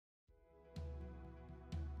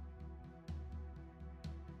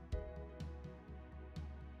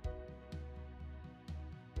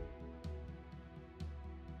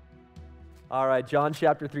All right, John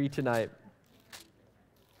chapter 3 tonight.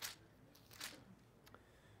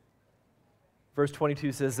 Verse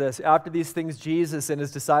 22 says this, "After these things, Jesus and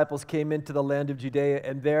his disciples came into the land of Judea,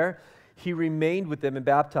 and there he remained with them and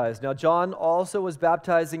baptized. Now John also was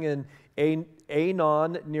baptizing in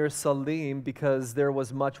Aenon near Salim because there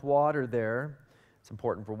was much water there." It's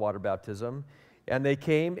important for water baptism. "And they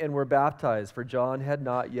came and were baptized, for John had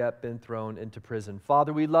not yet been thrown into prison."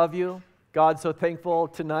 Father, we love you. God, so thankful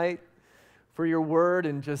tonight for your word,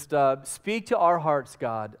 and just speak to our hearts,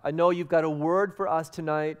 God. I know you've got a word for us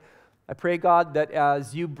tonight. I pray, God, that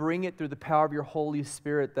as you bring it through the power of your Holy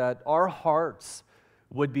Spirit, that our hearts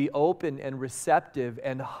would be open and receptive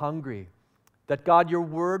and hungry. That, God, your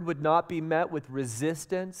word would not be met with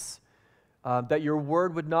resistance, that your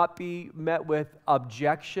word would not be met with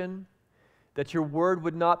objection, that your word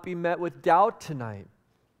would not be met with doubt tonight,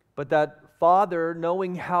 but that, Father,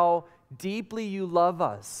 knowing how deeply you love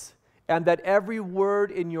us, and that every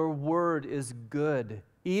word in your word is good,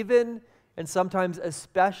 even and sometimes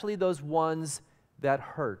especially those ones that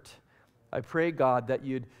hurt. I pray, God, that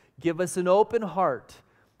you'd give us an open heart,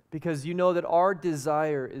 because you know that our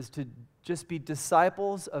desire is to just be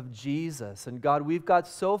disciples of Jesus. And God, we've got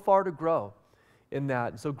so far to grow in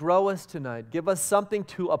that. So grow us tonight. Give us something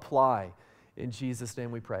to apply. In Jesus'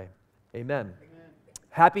 name we pray. Amen.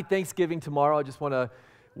 Happy Thanksgiving tomorrow. I just want to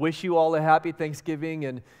wish you all a happy Thanksgiving.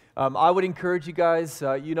 And I would encourage you guys,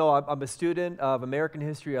 I'm a student of American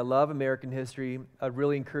history. I love American history. I'd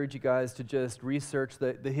really encourage you guys to just research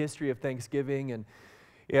the history of Thanksgiving.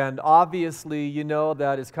 And obviously, you know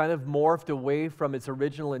that it's kind of morphed away from its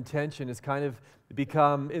original intention. It's kind of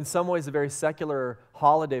become, in some ways, a very secular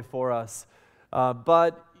holiday for us.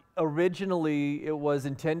 But originally, it was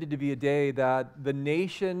intended to be a day that the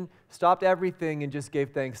nation stopped everything and just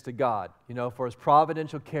gave thanks to God, for his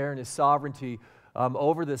providential care and his sovereignty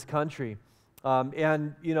over this country,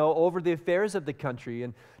 and over the affairs of the country.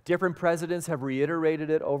 And different presidents have reiterated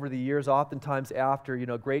it over the years, oftentimes after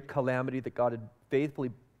great calamity that God had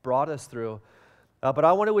faithfully brought us through. But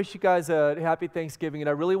I want to wish you guys a happy Thanksgiving, and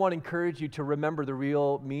I really want to encourage you to remember the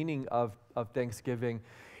real meaning of Thanksgiving.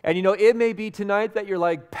 And it may be tonight that you're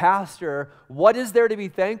like, "Pastor, what is there to be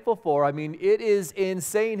thankful for?" I mean, it is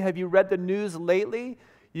insane. Have you read the news lately?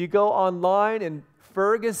 You go online and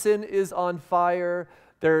Ferguson is on fire.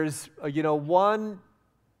 There's, one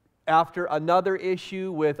after another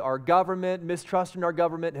issue with our government. Mistrust in our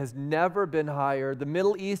government has never been higher. The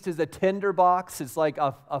Middle East is a tinderbox. It's like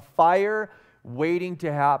a fire waiting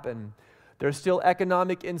to happen. There's still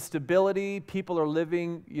economic instability. People are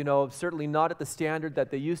living, certainly not at the standard that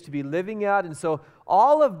they used to be living at. And so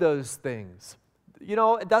all of those things,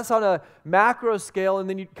 that's on a macro scale, and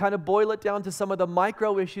then you kind of boil it down to some of the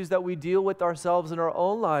micro issues that we deal with ourselves in our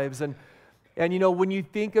own lives. And when you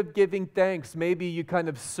think of giving thanks, maybe you kind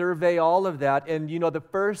of survey all of that, and the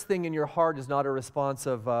first thing in your heart is not a response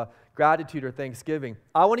of gratitude or thanksgiving.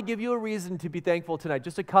 I want to give you a reason to be thankful tonight,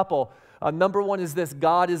 just a couple. Number one is this: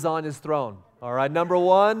 God is on his throne. All right, number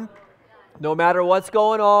one, no matter what's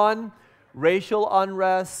going on, racial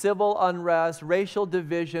unrest, civil unrest, racial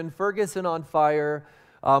division, Ferguson on fire,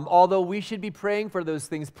 although we should be praying for those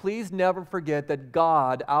things, please never forget that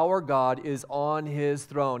God, our God, is on his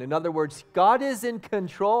throne. In other words, God is in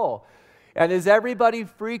control. And as everybody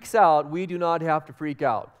freaks out, we do not have to freak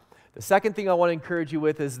out. The second thing I want to encourage you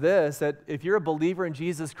with is this: that if you're a believer in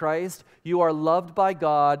Jesus Christ, you are loved by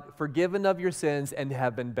God, forgiven of your sins, and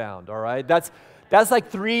heaven bound, all right? That's like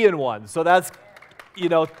 3 in 1. So that's,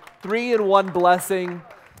 3 in 1 blessing.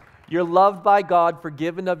 You're loved by God,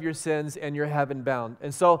 forgiven of your sins, and you're heaven bound.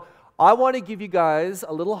 And so I want to give you guys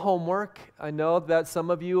a little homework. I know that some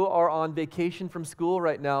of you are on vacation from school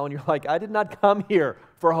right now, and you're like, "I did not come here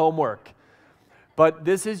for homework." But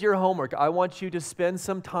this is your homework. I want you to spend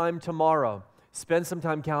some time tomorrow. Spend some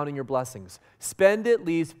time counting your blessings. Spend at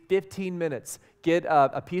least 15 minutes. Get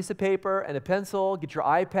a piece of paper and a pencil. Get your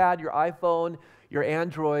iPad, your iPhone, your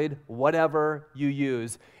Android, whatever you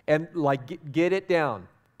use, and get it down.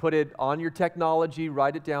 Put it on your technology.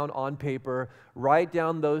 Write it down on paper. Write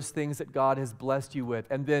down those things that God has blessed you with,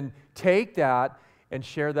 and then take that and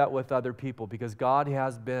share that with other people, because God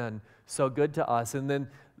has been so good to us. And then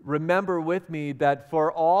remember with me that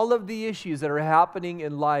for all of the issues that are happening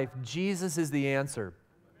in life, Jesus is the answer.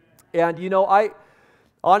 And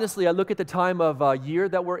honestly, I look at the time of year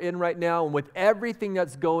that we're in right now, and with everything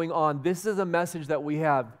that's going on, this is a message that we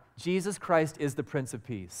have. Jesus Christ is the Prince of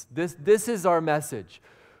Peace. This is our message.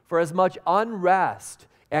 For as much unrest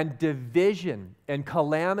and division and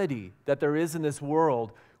calamity that there is in this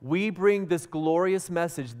world, we bring this glorious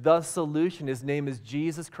message, the solution. His name is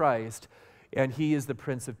Jesus Christ. and he is the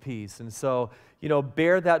Prince of Peace. And so,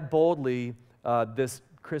 bear that boldly this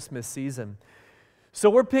Christmas season. So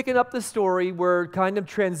we're picking up the story. We're kind of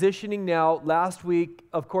transitioning now. Last week,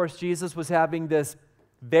 of course, Jesus was having this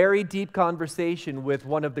very deep conversation with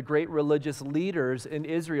one of the great religious leaders in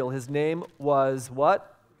Israel. His name was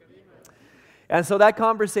what? And so that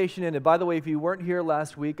conversation ended. By the way, if you weren't here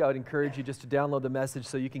last week, I would encourage you just to download the message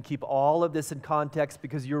so you can keep all of this in context,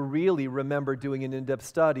 because you'll really remember doing an in-depth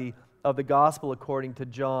study of the gospel according to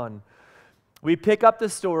John. We pick up the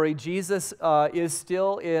story. Jesus is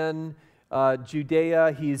still in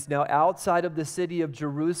Judea. He's now outside of the city of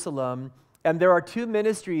Jerusalem. And there are two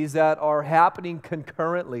ministries that are happening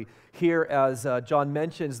concurrently here as John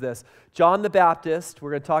mentions this. John the Baptist, we're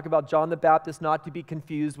going to talk about John the Baptist, not to be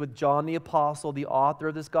confused with John the Apostle, the author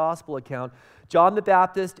of this gospel account. John the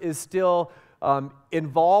Baptist is still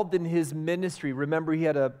involved in his ministry. Remember, he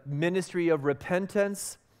had a ministry of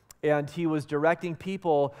repentance, and he was directing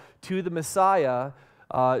people to the Messiah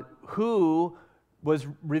who was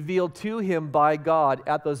revealed to him by God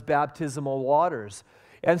at those baptismal waters.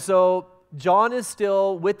 And so John is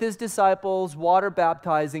still with his disciples, water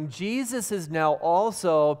baptizing. Jesus is now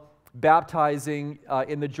also baptizing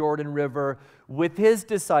in the Jordan River with his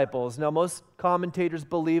disciples. Now, most commentators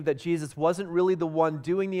believe that Jesus wasn't really the one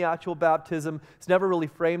doing the actual baptism. It's never really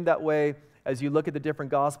framed that way as you look at the different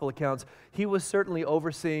gospel accounts. He was certainly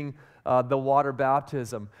overseeing the water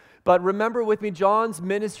baptism. But remember with me, John's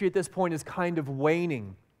ministry at this point is kind of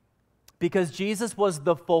waning, because Jesus was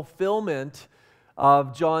the fulfillment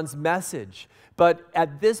of John's message. But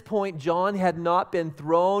at this point, John had not been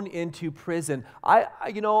thrown into prison. I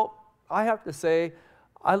have to say,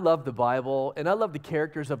 I love the Bible, and I love the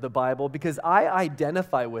characters of the Bible because I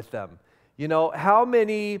identify with them. How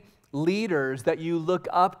many leaders that you look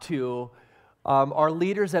up to are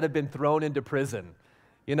leaders that have been thrown into prison?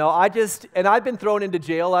 I've been thrown into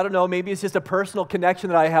jail. I don't know, maybe it's just a personal connection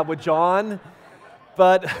that I have with John,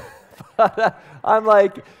 but I'm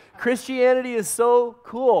like, Christianity is so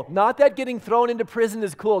cool. Not that getting thrown into prison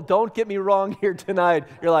is cool. Don't get me wrong here tonight.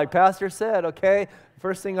 You're like, Pastor said, okay,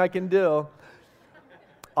 first thing I can do.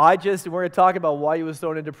 We're going to talk about why he was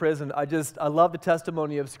thrown into prison. I love the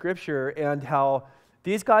testimony of Scripture and how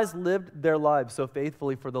these guys lived their lives so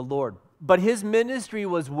faithfully for the Lord. But his ministry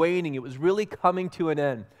was waning. It was really coming to an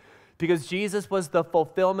end, because Jesus was the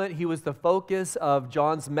fulfillment. He was the focus of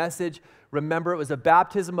John's message. Remember, it was a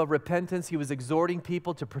baptism of repentance. He was exhorting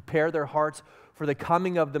people to prepare their hearts for the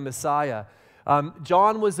coming of the Messiah.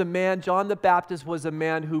 John the Baptist was a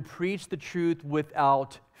man who preached the truth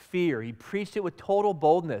without fear. He preached it with total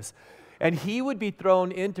boldness. And he would be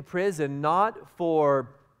thrown into prison not for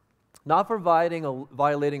violating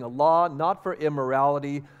a law, not for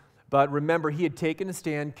immorality, but remember, he had taken a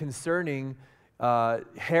stand concerning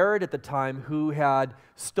Herod at the time, who had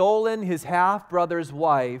stolen his half-brother's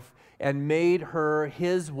wife and made her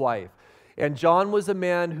his wife. And John was a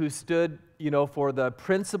man who stood, for the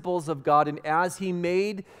principles of God. And as he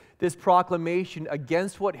made this proclamation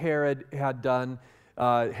against what Herod had done,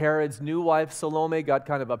 Herod's new wife, Salome, got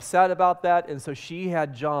kind of upset about that. And so she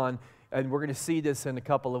had John, and we're going to see this in a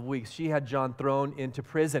couple of weeks, she had John thrown into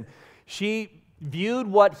prison. She viewed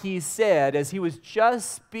what he said as he was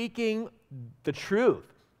just speaking the truth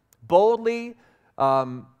boldly,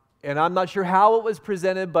 and I'm not sure how it was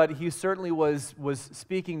presented, but he certainly was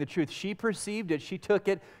speaking the truth. She perceived it. She took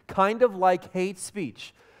it kind of like hate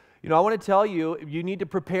speech. I want to tell you, you need to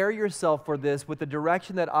prepare yourself for this with the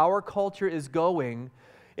direction that our culture is going.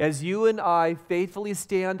 As you and I faithfully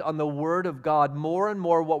stand on the Word of God, more and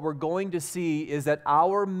more what we're going to see is that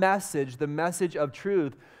our message, the message of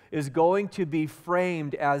truth, is going to be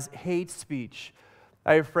framed as hate speech.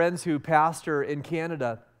 I have friends who pastor in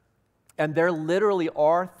Canada, and there literally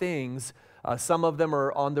are things, some of them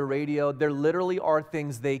are on the radio, there literally are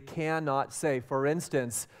things they cannot say. For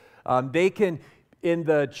instance, in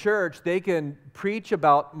the church, they can preach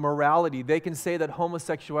about morality. They can say that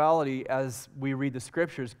homosexuality, as we read the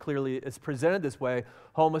Scriptures, clearly it's presented this way,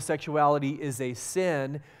 homosexuality is a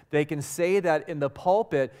sin. They can say that in the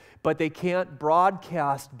pulpit, but they can't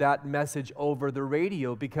broadcast that message over the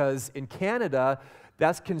radio, because in Canada,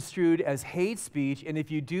 that's construed as hate speech, and if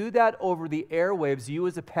you do that over the airwaves, you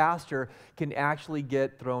as a pastor can actually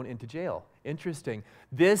get thrown into jail. Interesting.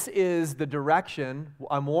 This is the direction,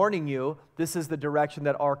 I'm warning you, this is the direction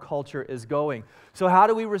that our culture is going. So how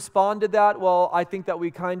do we respond to that? Well, I think that we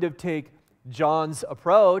kind of take John's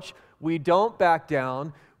approach. We don't back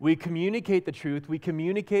down. We communicate the truth. We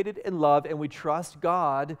communicate it in love, and we trust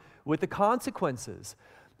God with the consequences.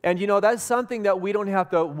 And that's something that we don't have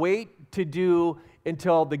to wait to do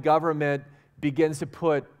until the government begins to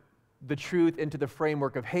put the truth into the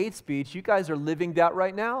framework of hate speech, you guys are living that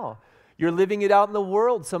right now. You're living it out in the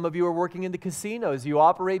world. Some of you are working in the casinos. You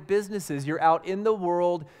operate businesses. You're out in the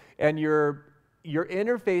world, and you're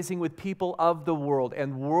interfacing with people of the world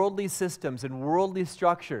and worldly systems and worldly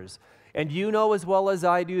structures. And you know as well as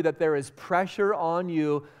I do that there is pressure on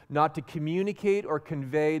you not to communicate or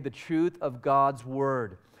convey the truth of God's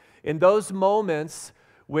word. In those moments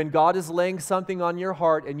when God is laying something on your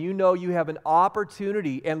heart and you know you have an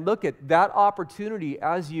opportunity, and look at that opportunity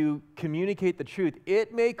as you communicate the truth,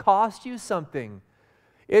 it may cost you something.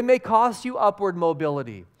 It may cost you upward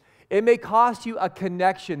mobility. It may cost you a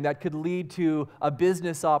connection that could lead to a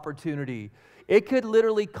business opportunity. It could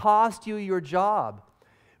literally cost you your job.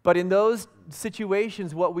 But in those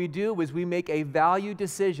situations, what we do is we make a value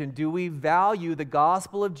decision. Do we value the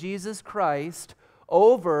gospel of Jesus Christ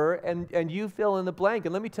over, and you fill in the blank?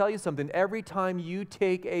 And let me tell you something. Every time you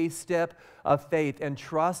take a step of faith and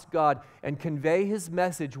trust God and convey His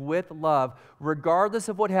message with love, regardless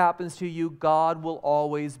of what happens to you, God will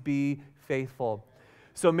always be faithful.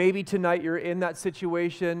 So maybe tonight you're in that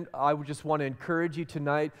situation. I would just want to encourage you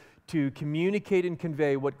tonight to communicate and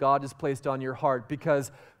convey what God has placed on your heart,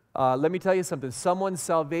 because let me tell you something. Someone's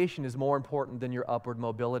salvation is more important than your upward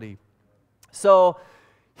mobility. So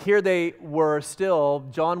here they were still,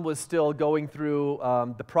 John was still going through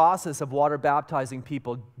the process of water baptizing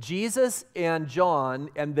people. Jesus and John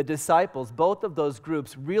and the disciples, both of those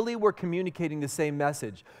groups, really were communicating the same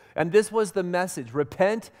message. And this was the message: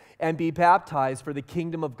 repent and be baptized, for the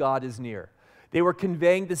kingdom of God is near. They were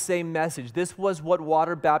conveying the same message. This was what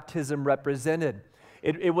water baptism represented.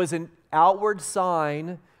 It was an outward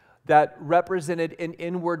sign that represented an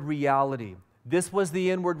inward reality. This was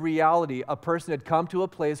the inward reality. A person had come to a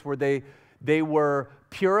place where they were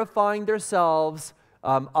purifying themselves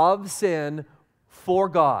of sin for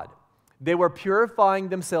God. They were purifying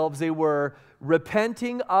themselves. They were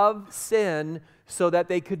repenting of sin so that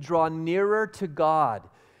they could draw nearer to God.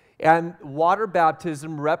 And water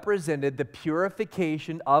baptism represented the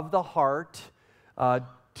purification of the heart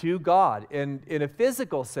to God. And in a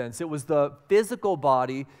physical sense, it was the physical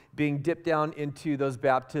body being dipped down into those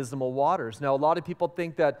baptismal waters. Now, a lot of people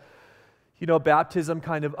think that, baptism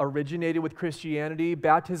kind of originated with Christianity.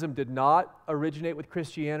 Baptism did not originate with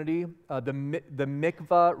Christianity. The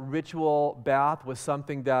mikvah ritual bath was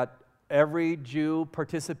something that every Jew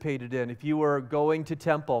participated in. If you were going to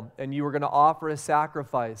temple and you were going to offer a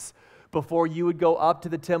sacrifice, before you would go up to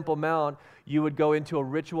the Temple Mount, you would go into a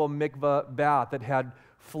ritual mikvah bath that had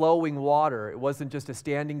flowing water. It wasn't just a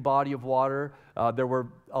standing body of water. There were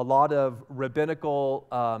a lot of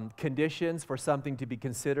rabbinical conditions for something to be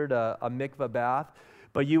considered a mikvah bath.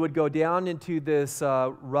 But you would go down into this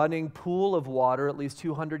running pool of water, at least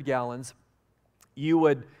 200 gallons. You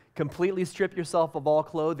would completely strip yourself of all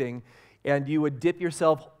clothing, and you would dip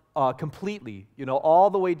yourself completely, all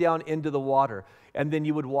the way down into the water. And then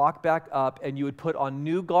you would walk back up, and you would put on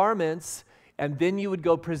new garments, and then you would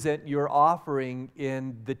go present your offering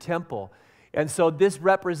in the temple. And so this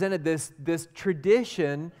represented this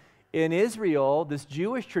tradition in Israel. This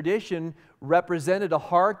Jewish tradition represented a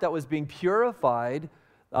heart that was being purified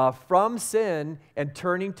from sin and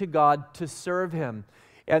turning to God to serve Him.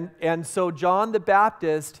 And so John the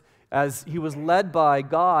Baptist, as he was led by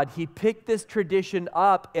God, he picked this tradition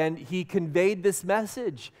up and he conveyed this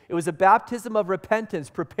message. It was a baptism of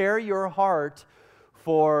repentance. Prepare your heart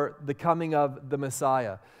for the coming of the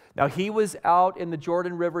Messiah. Now, he was out in the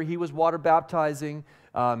Jordan River. He was water baptizing.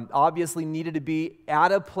 Obviously needed to be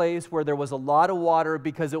at a place where there was a lot of water,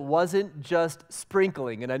 because it wasn't just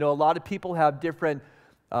sprinkling. And I know a lot of people have different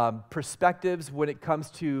perspectives when it comes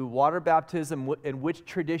to water baptism and which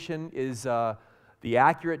tradition is the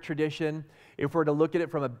accurate tradition. If we're to look at it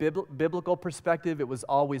from a biblical perspective, it was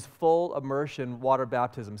always full immersion water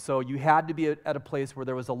baptism. So you had to be at a place where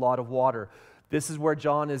there was a lot of water. This is where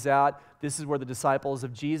John is at. This is where the disciples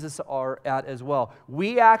of Jesus are at as well.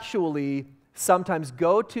 We actually sometimes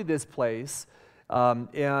go to this place,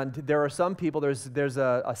 and there are some people, there's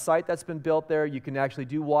a site that's been built there. You can actually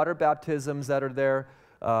do water baptisms that are there.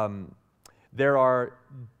 There are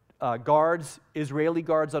guards, Israeli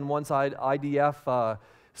guards on one side, IDF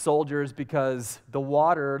soldiers, because the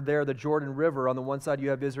water there, the Jordan River, on the one side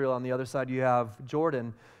you have Israel, on the other side you have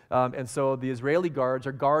Jordan. And so the Israeli guards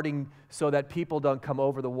are guarding so that people don't come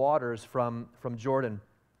over the waters from Jordan.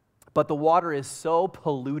 But the water is so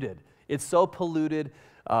polluted. It's so polluted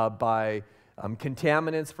by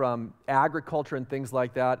contaminants from agriculture and things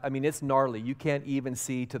like that. I mean, it's gnarly. You can't even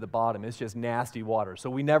see to the bottom. It's just nasty water. So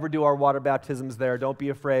we never do our water baptisms there. Don't be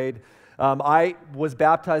afraid. I was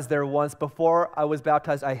baptized there once. Before I was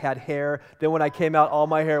baptized, I had hair. Then when I came out, all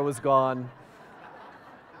my hair was gone.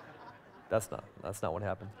 That's not what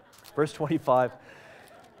happened. Verse 25.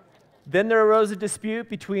 Then there arose a dispute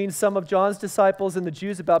between some of John's disciples and the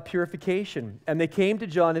Jews about purification. And they came to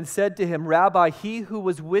John and said to him, Rabbi, he who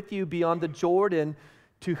was with you beyond the Jordan,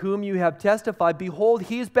 to whom you have testified, behold,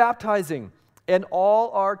 he is baptizing, and all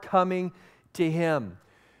are coming to him.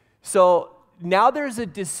 So now there's a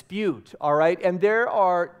dispute, all right? And there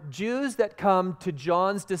are Jews that come to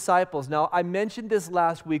John's disciples. Now, I mentioned this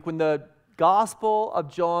last week. When the Gospel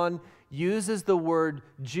of John uses the word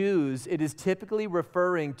Jews, it is typically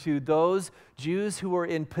referring to those Jews who are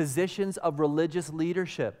in positions of religious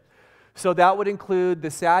leadership. So that would include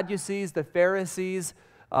the Sadducees, the Pharisees,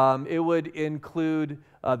 it would include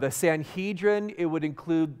the Sanhedrin, it would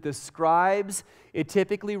include the scribes. It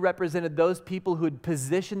typically represented those people who had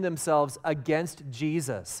positioned themselves against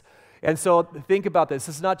Jesus. And so think about this.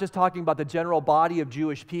 This is not just talking about the general body of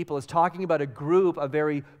Jewish people. It's talking about a group, a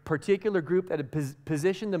very particular group that had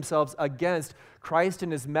positioned themselves against Christ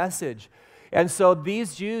and his message. And so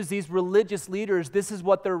these Jews, these religious leaders, this is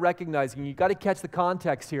what they're recognizing. You've got to catch the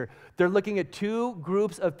context here. They're looking at two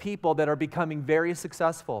groups of people that are becoming very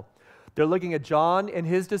successful. They're looking at John and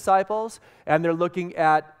his disciples, and they're looking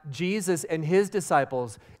at Jesus and his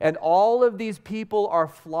disciples. And all of these people are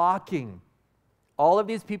flocking. All of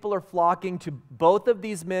these people are flocking to both of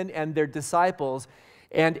these men and their disciples.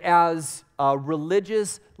 And as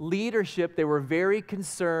religious leadership, they were very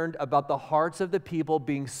concerned about the hearts of the people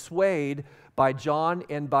being swayed by John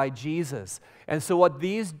and by Jesus. And so what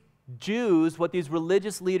these Jews, what these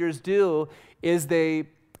religious leaders do is they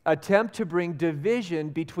attempt to bring division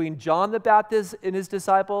between John the Baptist and his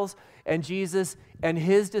disciples and Jesus and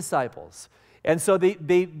his disciples. And so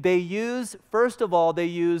they use, first of all, they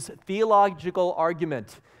use theological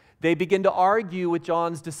argument. They begin to argue with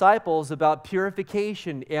John's disciples about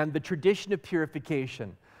purification and the tradition of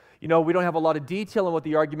purification. You know, we don't have a lot of detail on what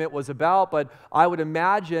the argument was about, but I would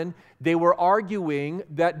imagine they were arguing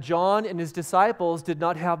that John and his disciples did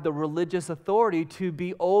not have the religious authority to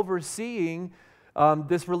be overseeing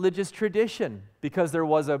this religious tradition, because there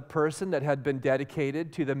was a person that had been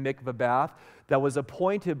dedicated to the mikveh bath that was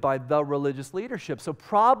appointed by the religious leadership. So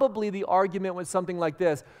probably the argument was something like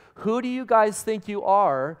this: who do you guys think you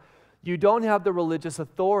are? You don't have the religious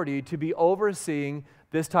authority to be overseeing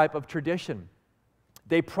this type of tradition.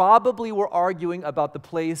 They probably were arguing about the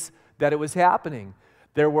place that it was happening.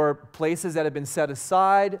 There were places that had been set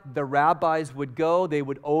aside. The rabbis would go. They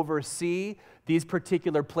would oversee these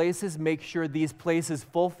particular places, make sure these places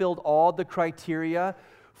fulfilled all the criteria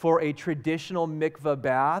for a traditional mikveh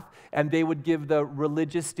bath, and they would give the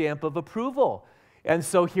religious stamp of approval. And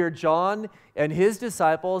so here John and his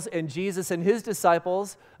disciples and Jesus and his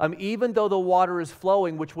disciples, even though the water is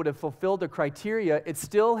flowing, which would have fulfilled the criteria, it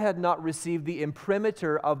still had not received the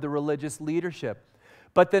imprimatur of the religious leadership.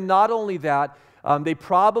 But then not only that, they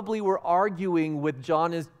probably were arguing with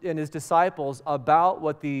John and his disciples about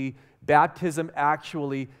what the baptism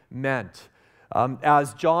actually meant.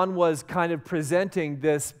 As John was kind of presenting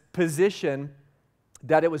this position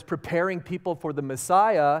that it was preparing people for the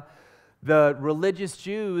Messiah, the religious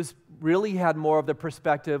Jews really had more of the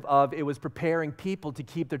perspective of it was preparing people to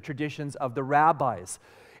keep the traditions of the rabbis.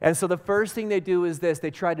 And so the first thing they do is this: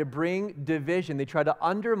 they try to bring division. They try to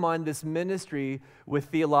undermine this ministry with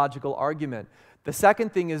theological argument. The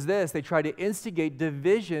second thing is this: they try to instigate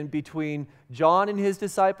division between John and his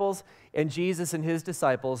disciples and Jesus and his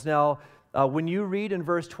disciples. Now, when you read in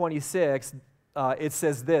verse 26, it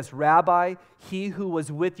says this: Rabbi, he who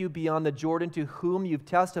was with you beyond the Jordan, to whom you've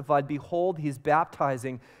testified, behold, he's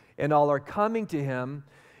baptizing, and all are coming to him.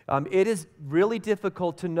 It is really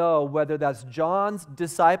difficult to know whether that's John's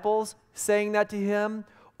disciples saying that to him,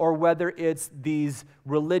 or whether it's these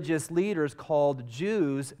religious leaders called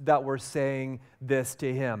Jews that were saying this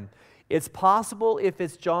to him. It's possible if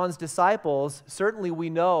it's John's disciples. Certainly we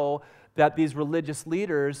know that these religious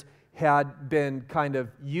leaders had been kind of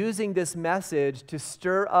using this message to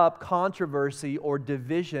stir up controversy or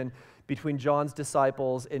division between John's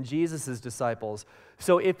disciples and Jesus' disciples.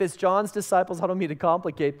 So if it's John's disciples, I don't mean to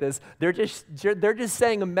complicate this, they're just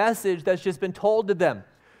saying a message that's just been told to them.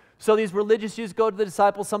 So these religious Jews go to the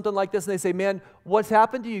disciples, something like this, and they say, man, what's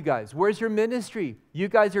happened to you guys? Where's your ministry? You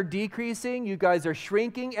guys are decreasing, you guys are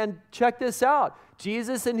shrinking, and check this out.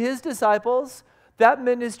 Jesus and his disciples, that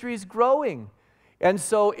ministry is growing. And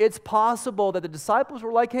so it's possible that the disciples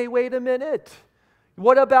were like, hey, wait a minute.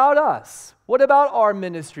 What about us? What about our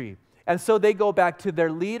ministry? And so they go back to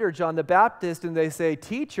their leader, John the Baptist, and they say,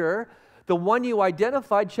 teacher, the one you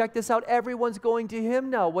identified, check this out, everyone's going to him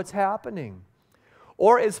now. What's happening?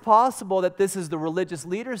 Or it's possible that this is the religious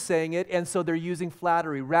leaders saying it, and so they're using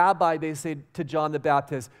flattery. Rabbi, they say to John the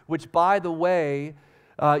Baptist, which, by the way,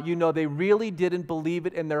 they really didn't believe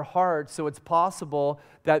it in their hearts, so it's possible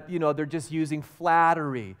that, they're just using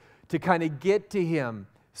flattery to kind of get to him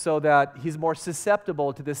so that he's more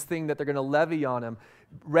susceptible to this thing that they're going to levy on him.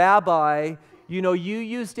 Rabbi, you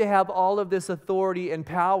used to have all of this authority and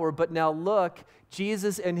power, but now look,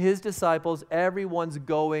 Jesus and his disciples, everyone's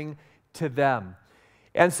going to them.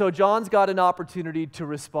 And so John's got an opportunity to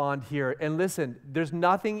respond here. And listen, there's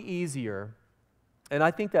nothing easier, and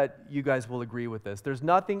I think that you guys will agree with this, there's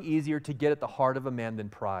nothing easier to get at the heart of a man than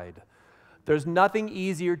pride. There's nothing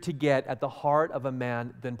easier to get at the heart of a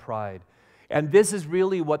man than pride. And this is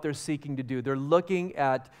really what they're seeking to do. They're looking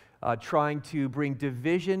at trying to bring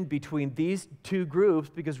division between these two groups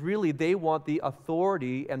because really they want the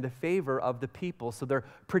authority and the favor of the people. So they're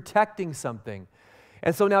protecting something.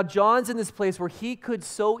 And so now John's in this place where he could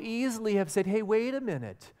so easily have said, hey, wait a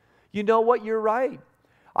minute. You know what? You're right.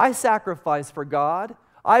 I sacrifice for God.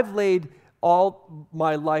 I've laid all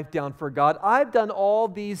my life down for God. I've done all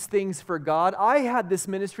these things for God. I had this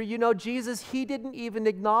ministry. Jesus, he didn't even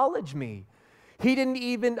acknowledge me. He didn't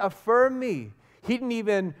even affirm me. He didn't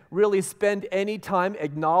even really spend any time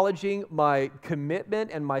acknowledging my commitment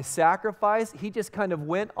and my sacrifice. He just kind of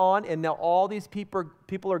went on, and now all these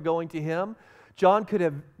people are going to him. John could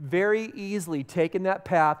have very easily taken that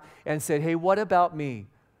path and said, hey, what about me?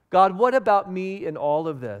 God, what about me in all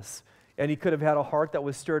of this? And he could have had a heart that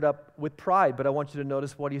was stirred up with pride, but I want you to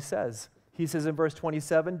notice what he says. He says in verse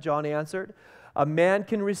 27, John answered, a man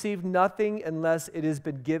can receive nothing unless it has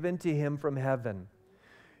been given to him from heaven.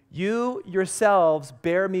 You yourselves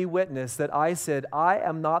bear me witness that I said, I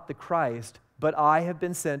am not the Christ, but I have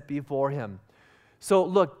been sent before him. So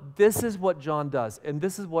look, this is what John does, and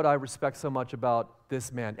this is what I respect so much about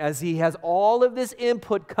this man. As he has all of this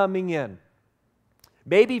input coming in,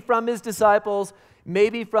 maybe from his disciples,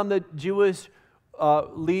 maybe from the Jewish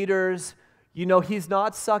leaders, he's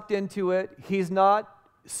not sucked into it. He's not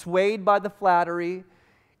swayed by the flattery,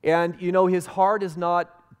 and his heart is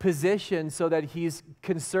not positioned so that he's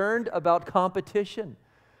concerned about competition.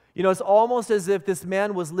 It's almost as if this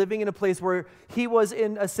man was living in a place where he was,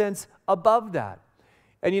 in a sense, above that.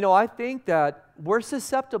 And I think that we're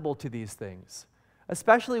susceptible to these things,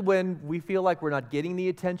 especially when we feel like we're not getting the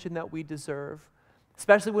attention that we deserve,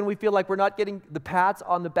 especially when we feel like we're not getting the pats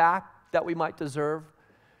on the back that we might deserve.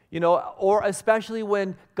 Or especially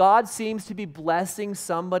when God seems to be blessing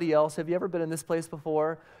somebody else. Have you ever been in this place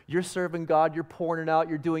before? You're serving God, you're pouring it out,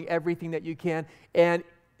 you're doing everything that you can, and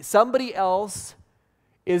somebody else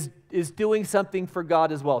is doing something for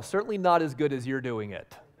God as well. Certainly not as good as you're doing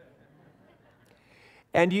it.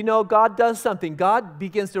 And God does something. God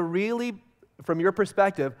begins to really, from your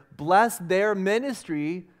perspective, bless their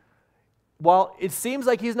ministry while it seems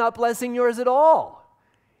like he's not blessing yours at all.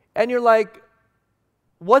 And you're like,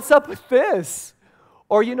 what's up with this?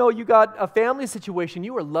 Or, you got a family situation.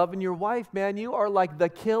 You are loving your wife, man. You are like the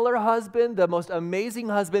killer husband, the most amazing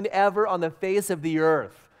husband ever on the face of the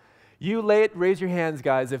earth. Raise your hands,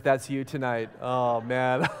 guys, if that's you tonight. Oh,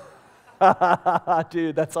 man.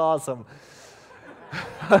 Dude, that's awesome.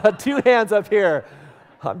 2 hands up here.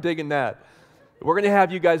 I'm digging that. We're going to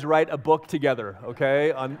have you guys write a book together,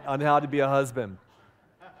 okay, on how to be a husband.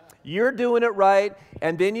 You're doing it right,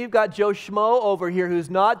 and then you've got Joe Schmo over here who's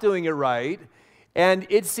not doing it right, and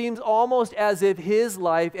it seems almost as if his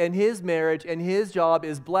life and his marriage and his job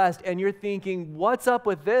is blessed, and you're thinking, what's up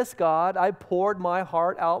with this, God? I poured my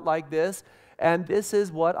heart out like this, and this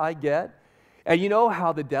is what I get. And you know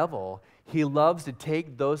how the devil, he loves to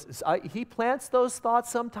take those, he plants those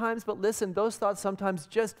thoughts sometimes, but listen, those thoughts sometimes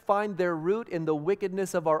just find their root in the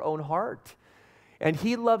wickedness of our own heart. And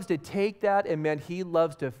he loves to take that, and man, he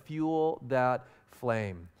loves to fuel that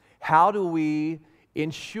flame. How do we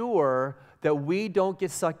ensure that we don't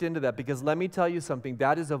get sucked into that? Because let me tell you something,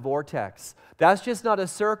 that is a vortex. That's just not a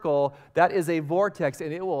circle, that is a vortex,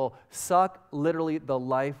 and it will suck literally the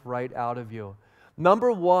life right out of you.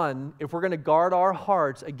 Number one, if we're going to guard our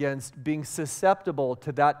hearts against being susceptible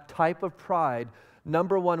to that type of pride,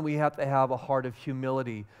 number one, we have to have a heart of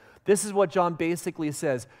humility. This is what John basically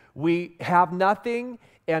says. We have nothing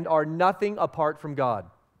and are nothing apart from God.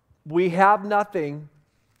 We have nothing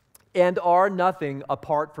and are nothing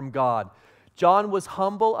apart from God. John was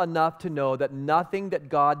humble enough to know that nothing that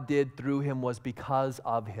God did through him was because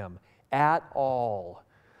of him at all.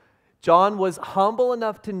 John was humble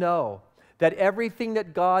enough to know that everything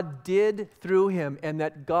that God did through him and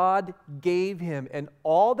that God gave him and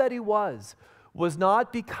all that he was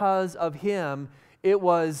not because of him, it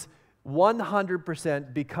was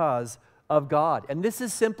 100% because of God. And this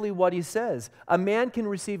is simply what he says. A man can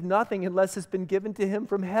receive nothing unless it's been given to him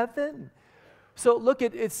from heaven. So look,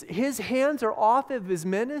 it's his hands are off of his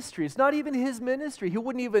ministry. It's not even his ministry. He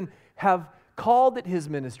wouldn't even have called it his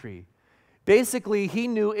ministry. Basically, he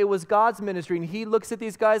knew it was God's ministry, and he looks at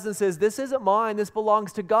these guys and says, this isn't mine, this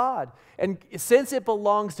belongs to God. And since it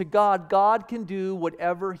belongs to God, God can do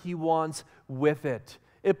whatever he wants with it.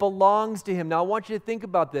 It belongs to him. Now, I want you to think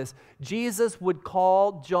about this. Jesus would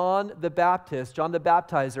call John the Baptist, John the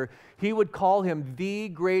Baptizer, he would call him the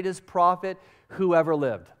greatest prophet who ever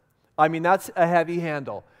lived. I mean, that's a heavy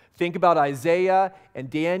handle. Think about Isaiah and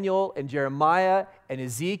Daniel and Jeremiah and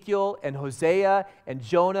Ezekiel and Hosea and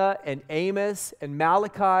Jonah and Amos and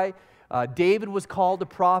Malachi. David was called a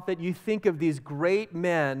prophet. You think of these great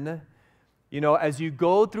men, as you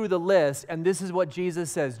go through the list, and this is what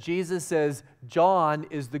Jesus says. Jesus says, John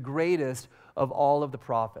is the greatest of all of the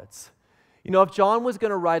prophets. If John was going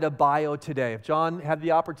to write a bio today, if John had the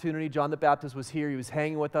opportunity, John the Baptist was here, he was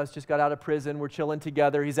hanging with us, just got out of prison, we're chilling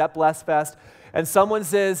together, he's at Bless Fest, and someone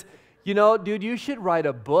says, dude, you should write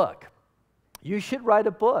a book. You should write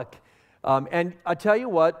a book. And I tell you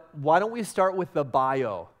what, why don't we start with the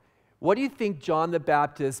bio? What do you think John the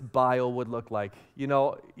Baptist's bio would look like?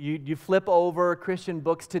 You flip over Christian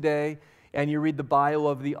books today, and you read the bio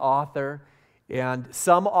of the author, and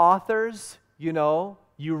some authors,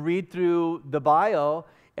 you read through the bio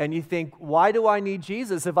and you think, why do I need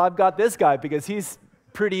Jesus if I've got this guy? Because he's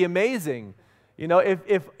pretty amazing.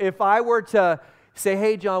 If I were to say,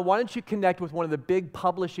 hey, John, why don't you connect with one of the big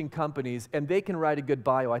publishing companies and they can write a good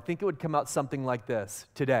bio, I think it would come out something like this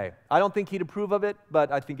today. I don't think he'd approve of it,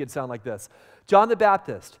 but I think it'd sound like this. John the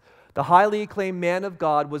Baptist, the highly acclaimed man of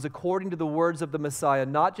God, was, according to the words of the Messiah,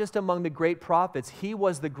 not just among the great prophets, he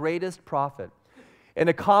was the greatest prophet. An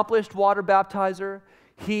accomplished water baptizer,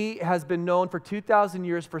 he has been known for 2,000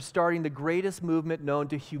 years for starting the greatest movement known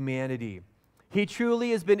to humanity. He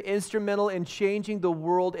truly has been instrumental in changing the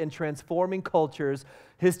world and transforming cultures.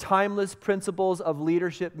 His timeless principles of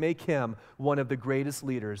leadership make him one of the greatest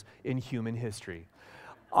leaders in human history.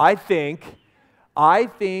 I think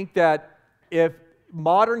that if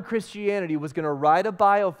modern Christianity was going to write a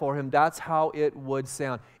bio for him, that's how it would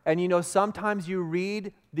sound. And sometimes you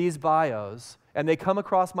read these bios, and they come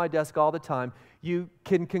across my desk all the time, you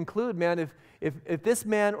can conclude, man, if this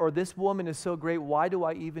man or this woman is so great, why do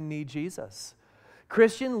I even need Jesus?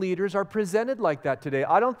 Christian leaders are presented like that today.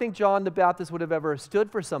 I don't think John the Baptist would have ever stood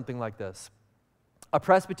for something like this. A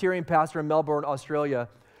Presbyterian pastor in Melbourne, Australia,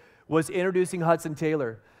 was introducing Hudson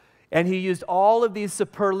Taylor, and he used all of these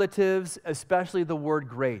superlatives, especially the word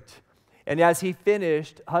great. And as he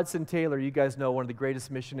finished, Hudson Taylor, you guys know, one of the greatest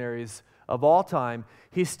missionaries of all time,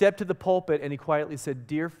 he stepped to the pulpit and he quietly said,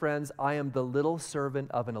 "Dear friends, I am the little servant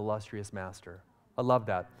of an illustrious master." I love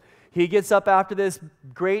that. He gets up after this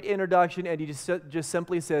great introduction and he just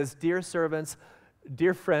simply says, dear friends,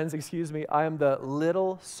 I am the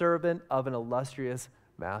little servant of an illustrious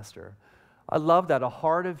master. I love that, a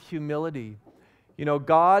heart of humility.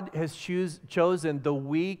 God has chosen the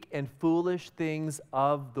weak and foolish things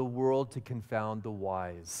of the world to confound the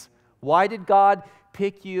wise. Why did God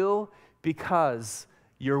pick you? Because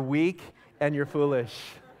you're weak and you're foolish.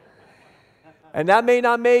 And that may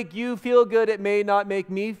not make you feel good, it may not make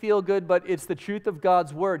me feel good, but it's the truth of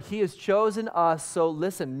God's word. He has chosen us, so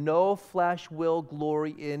listen, no flesh will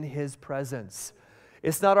glory in his presence.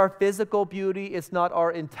 It's not our physical beauty, it's not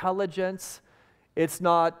our intelligence, it's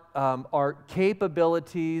not our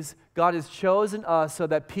capabilities. God has chosen us so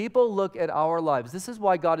that people look at our lives. This is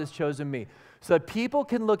why God has chosen me. So that people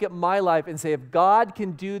can look at my life and say, if God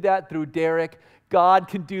can do that through Derek, God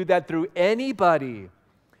can do that through anybody.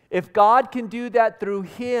 If God can do that through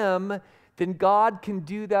him, then God can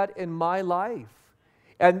do that in my life.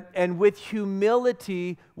 And with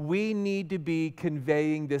humility, we need to be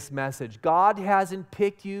conveying this message. God hasn't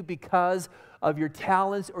picked you because of your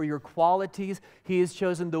talents or your qualities. He has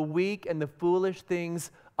chosen the weak and the foolish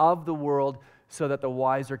things of the world so that the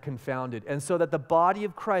wise are confounded. And so that the body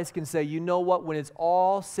of Christ can say, you know what, when it's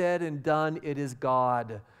all said and done, it is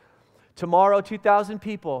God. Tomorrow, 2,000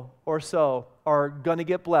 people or so are going to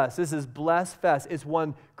get blessed. This is Bless Fest. It's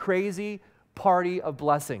one crazy party of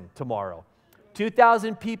blessing tomorrow.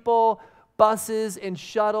 2,000 people, buses and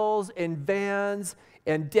shuttles and vans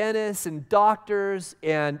and dentists and doctors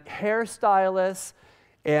and hairstylists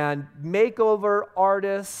and makeover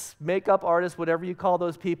artists, makeup artists, whatever you call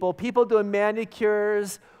those people, people doing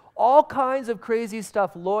manicures, all kinds of crazy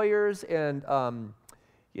stuff, lawyers and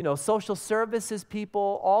social services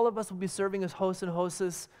people. All of us will be serving as hosts and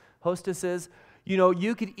hostesses.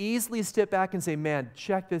 You could easily step back and say, man,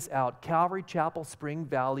 check this out. Calvary Chapel Spring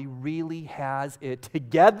Valley really has it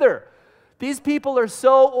together. These people are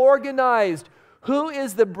so organized. Who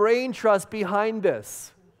is the brain trust behind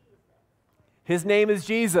this? His name is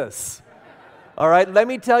Jesus. All right, let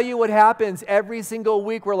me tell you what happens every single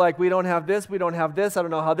week. We're like, we don't have this, we don't have this. I don't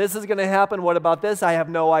know how this is going to happen. What about this? I have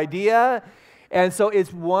no idea. And so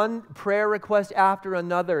it's one prayer request after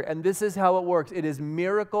another. And this is how it works. It is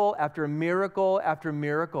miracle after miracle after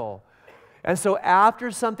miracle. And so after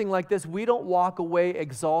something like this, we don't walk away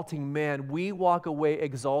exalting man. We walk away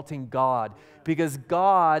exalting God, because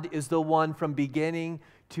God is the one from beginning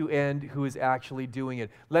to end who is actually doing it.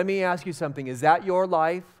 Let me ask you something. Is that your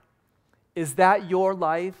life? Is that your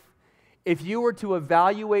life? If you were to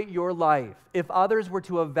evaluate your life, if others were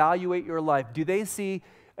to evaluate your life, do they see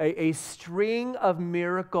a string of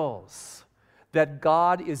miracles that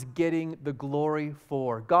God is getting the glory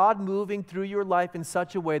for? God moving through your life in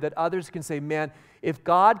such a way that others can say, man, if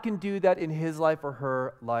God can do that in his life or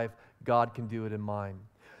her life, God can do it in mine.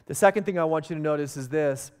 The second thing I want you to notice is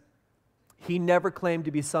this. He never claimed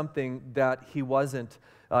to be something that he wasn't.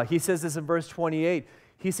 He says this in verse 28.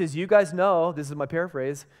 He says, you guys know, this is my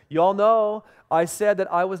paraphrase, you all know I said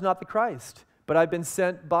that I was not the Christ, but I've been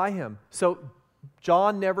sent by him. So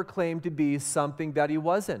John never claimed to be something that he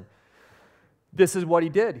wasn't. This is what he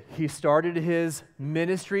did. He started his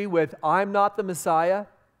ministry with, I'm not the Messiah,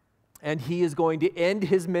 and he is going to end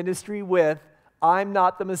his ministry with, I'm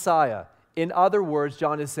not the Messiah. In other words,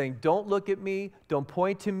 John is saying, don't look at me, don't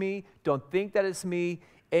point to me, don't think that it's me.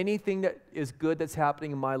 Anything that is good that's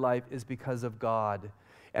happening in my life is because of God.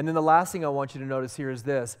 And then the last thing I want you to notice here is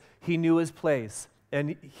this. He knew his place.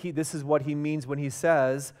 And this is what he means when he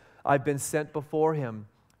says, I've been sent before him.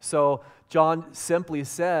 So John simply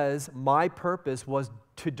says, my purpose was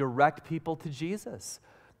to direct people to Jesus.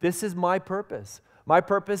 This is my purpose. My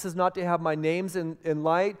purpose is not to have my names in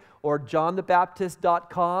light or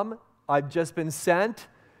johnthebaptist.com. I've just been sent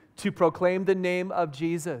to proclaim the name of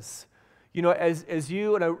Jesus. As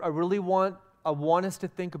you, and I really want us to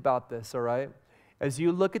think about this, all right? As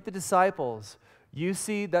you look at the disciples, you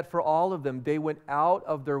see that for all of them, they went out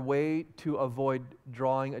of their way to avoid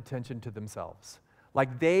drawing attention to themselves.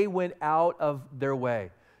 Like they went out of their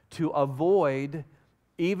way to avoid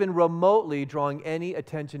even remotely drawing any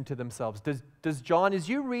attention to themselves. Does John, as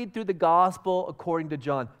you read through the gospel according to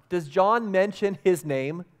John, does John mention his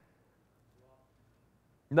name?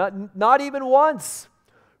 Not even once.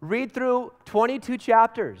 Read through 22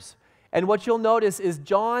 chapters. And what you'll notice is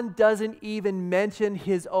John doesn't even mention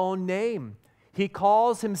his own name. He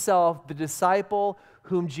calls himself the disciple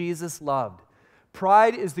whom Jesus loved.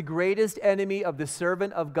 Pride is the greatest enemy of the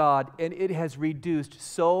servant of God, and it has reduced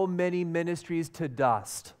so many ministries to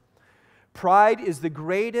dust. Pride is the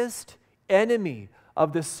greatest enemy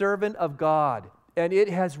of the servant of God, and it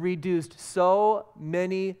has reduced so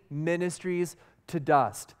many ministries to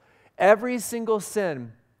dust. Every single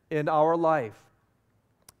sin in our life,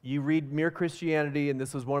 you read Mere Christianity, and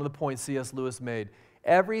this was one of the points C.S. Lewis made.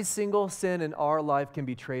 Every single sin in our life can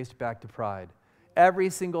be traced back to pride. Every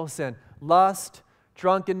single sin. Lust,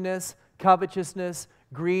 drunkenness, covetousness,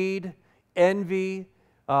 greed, envy.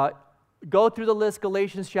 Go through the list,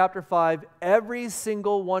 Galatians chapter 5. Every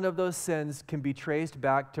single one of those sins can be traced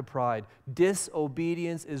back to pride.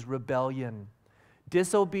 Disobedience is rebellion.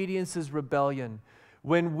 Disobedience is rebellion.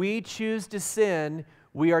 When we choose to sin,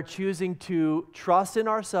 we are choosing to trust in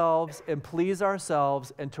ourselves and please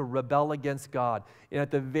ourselves and to rebel against God. And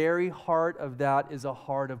at the very heart of that is a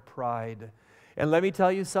heart of pride. And let me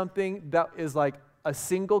tell you something that is like a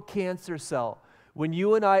single cancer cell. When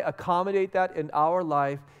you and I accommodate that in our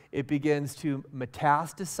life, it begins to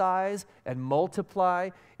metastasize and multiply,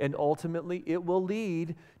 and ultimately it will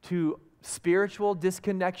lead to spiritual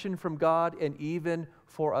disconnection from God and even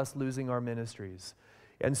for us losing our ministries.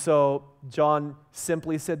 And so John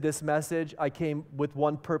simply said this message, I came with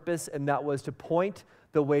one purpose, and that was to point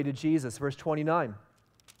the way to Jesus. Verse 29.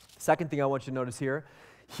 Second thing I want you to notice here,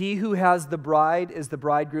 he who has the bride is the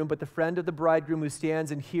bridegroom, but the friend of the bridegroom who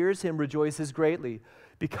stands and hears him rejoices greatly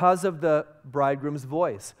because of the bridegroom's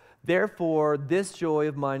voice. Therefore, this joy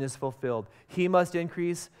of mine is fulfilled. He must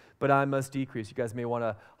increase, but I must decrease. You guys may want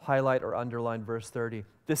to highlight or underline verse 30.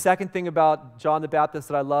 The second thing about John the Baptist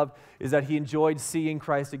that I love is that he enjoyed seeing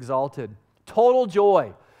Christ exalted. Total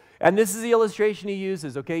joy. And this is the illustration he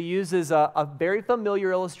uses, okay? He uses a very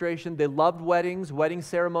familiar illustration. They loved weddings, wedding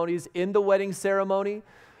ceremonies. In the wedding ceremony,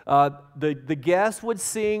 the guests would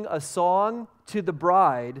sing a song to the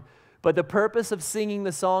bride But the purpose of singing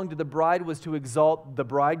the song to the bride was to exalt the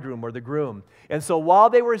bridegroom or the groom. And so while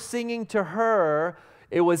they were singing to her,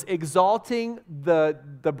 it was exalting the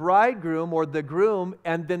bridegroom or the groom,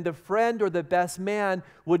 and then the friend or the best man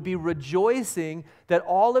would be rejoicing that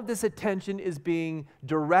all of this attention is being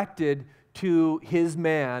directed to his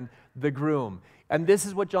man, the groom. And this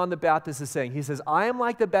is what John the Baptist is saying. He says, I am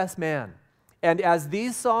like the best man. And as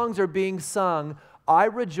these songs are being sung, I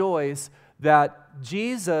rejoice that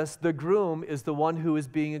Jesus, the groom, is the one who is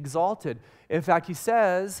being exalted. In fact, he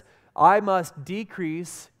says, I must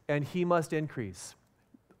decrease and he must increase.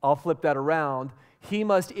 I'll flip that around. He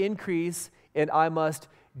must increase and I must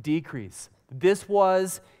decrease. This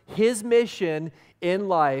was his mission in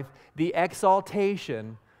life, the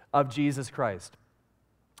exaltation of Jesus Christ.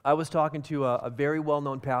 I was talking to a very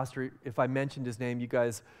well-known pastor. If I mentioned his name, you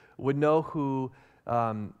guys would know who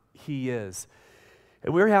he is.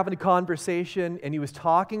 And we were having a conversation, and he was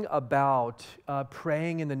talking about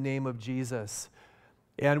praying in the name of Jesus.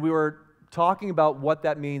 And we were talking about what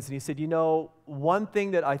that means. And he said, one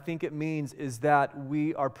thing that I think it means is that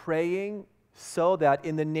we are praying so that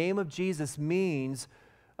in the name of Jesus means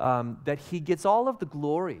that he gets all of the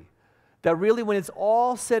glory. That really when it's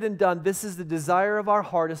all said and done, this is the desire of our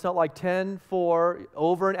heart. It's not like 10-4,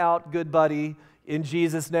 over and out, good buddy, in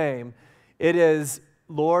Jesus' name. It is,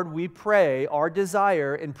 Lord, we pray, our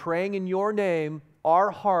desire in praying in your name,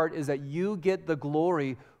 our heart is that you get the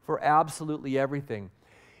glory for absolutely everything.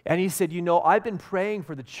 And he said, I've been praying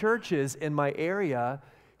for the churches in my area.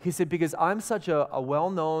 He said, because I'm such a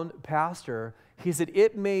well-known pastor, he said,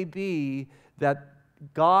 it may be that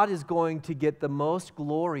God is going to get the most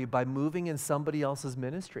glory by moving in somebody else's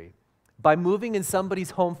ministry, by moving in somebody's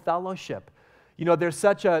home fellowship. There's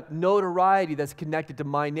such a notoriety that's connected to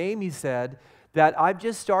my name, he said, that I've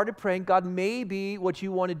just started praying, God, maybe what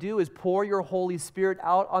you want to do is pour your Holy Spirit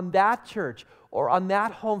out on that church or on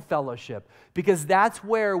that home fellowship, because that's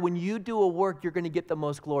where, when you do a work, you're going to get the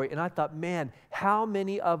most glory. And I thought, man, how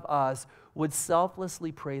many of us would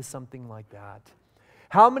selflessly pray something like that?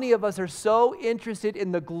 How many of us are so interested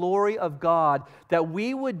in the glory of God that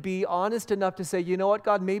we would be honest enough to say, you know what,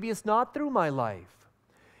 God, maybe it's not through my life.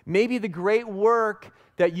 Maybe the great work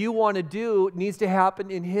that you want to do needs to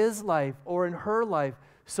happen in his life or in her life.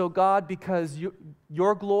 So God, because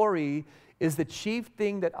your glory is the chief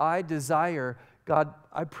thing that I desire, God,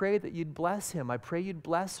 I pray that you'd bless him. I pray you'd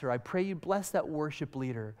bless her. I pray you'd bless that worship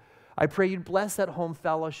leader. I pray you'd bless that home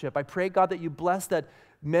fellowship. I pray, God, that you bless that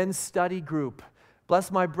men's study group. Bless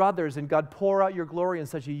my brothers, and God, pour out your glory in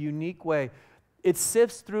such a unique way. It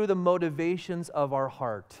sifts through the motivations of our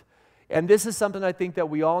heart. And this is something I think that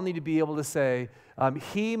we all need to be able to say,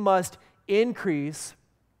 he must increase.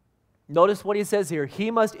 Notice what he says here.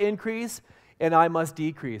 He must increase and I must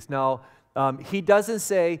decrease. Now, he doesn't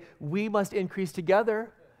say we must increase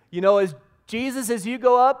together. As Jesus, as you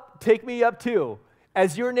go up, take me up too.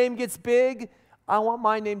 As your name gets big, I want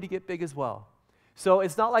my name to get big as well. So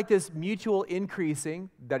it's not like this mutual increasing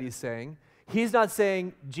that he's saying. He's not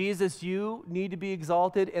saying, Jesus, you need to be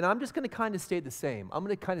exalted, and I'm just going to kind of stay the same. I'm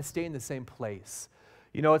going to kind of stay in the same place.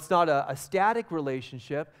 It's not a static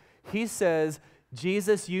relationship. He says,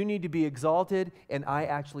 Jesus, you need to be exalted, and I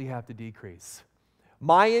actually have to decrease.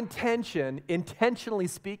 My intention, intentionally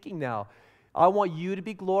speaking now, I want you to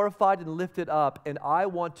be glorified and lifted up, and I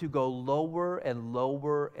want to go lower and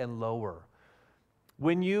lower and lower.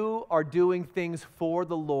 When you are doing things for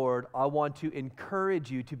the Lord, I want to encourage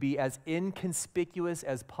you to be as inconspicuous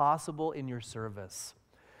as possible in your service.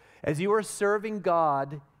 As you are serving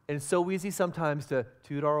God, and it's so easy sometimes to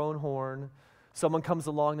toot our own horn. Someone comes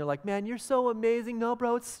along, they're like, man, you're so amazing. No,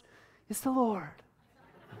 bro, it's the Lord.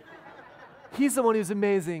 He's the one who's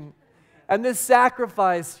amazing. And this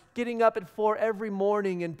sacrifice, getting up at 4 every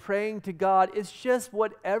morning and praying to God, it's just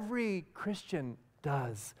what every Christian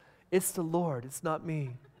does. It's the Lord, it's not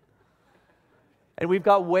me. And we've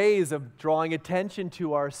got ways of drawing attention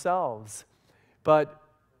to ourselves, but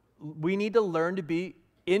we need to learn to be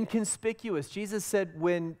inconspicuous. Jesus said,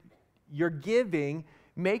 when you're giving,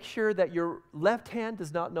 make sure that your left hand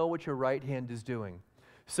does not know what your right hand is doing.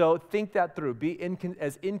 So think that through. Be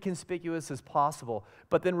as inconspicuous as possible.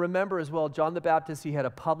 But then remember as well, John the Baptist, he had a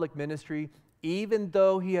public ministry. Even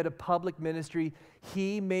though he had a public ministry,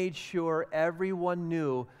 he made sure everyone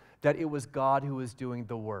knew that it was God who was doing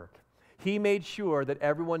the work. He made sure that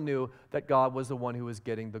everyone knew that God was the one who was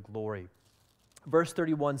getting the glory. Verse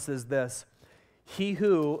 31 says this, he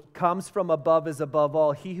who comes from above is above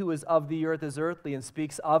all. He who is of the earth is earthly and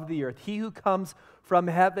speaks of the earth. He who comes from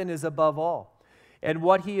heaven is above all. And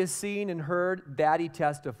what he has seen and heard, that he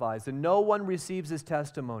testifies. And no one receives his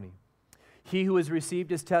testimony. He who has received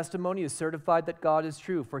his testimony is certified that God is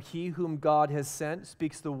true. For he whom God has sent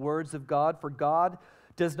speaks the words of God, for God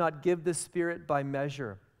does not give the Spirit by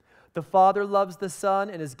measure. The Father loves the Son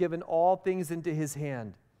and has given all things into his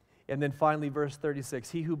hand. And then finally, verse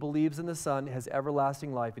 36, he who believes in the Son has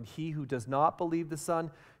everlasting life, and he who does not believe the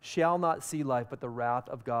Son shall not see life, but the wrath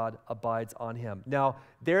of God abides on him. Now,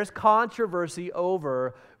 there's controversy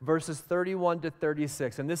over verses 31 to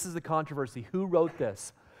 36, and this is the controversy. Who wrote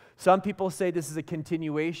this? Some people say this is a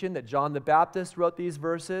continuation, that John the Baptist wrote these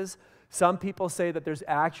verses. Some people say that there's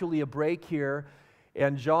actually a break here,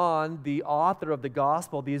 and John, the author of the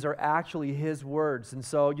gospel, these are actually his words. And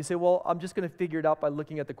so you say, well, I'm just going to figure it out by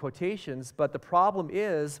looking at the quotations. But the problem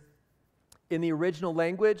is, in the original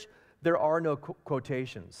language, there are no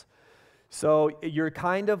quotations. So you're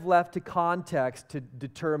kind of left to context to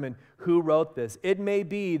determine who wrote this. It may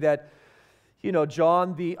be that,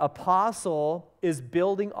 John the apostle is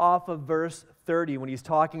building off of verse 30 when he's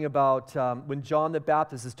talking about, when John the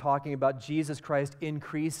Baptist is talking about Jesus Christ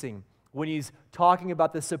increasing. When he's talking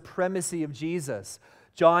about the supremacy of Jesus,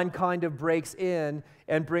 John kind of breaks in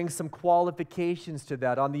and brings some qualifications to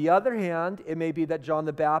that. On the other hand, it may be that John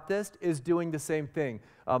the Baptist is doing the same thing.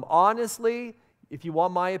 Honestly, if you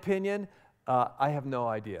want my opinion, I have no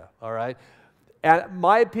idea, all right? And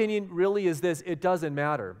my opinion really is this: it doesn't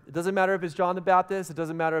matter. It doesn't matter if it's John the Baptist. It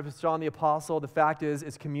doesn't matter if it's John the Apostle. The fact is,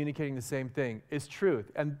 it's communicating the same thing. It's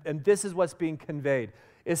truth. And this is what's being conveyed.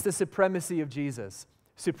 It's the supremacy of Jesus.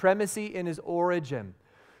 Supremacy in his origin.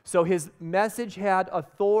 So his message had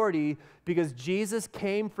authority because Jesus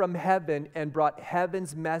came from heaven and brought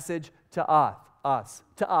heaven's message to us,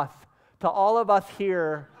 to all of us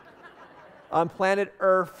here on planet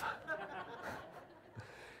Earth.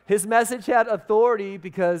 His message had authority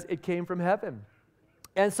because it came from heaven.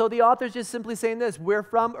 And so the author's just simply saying this: we're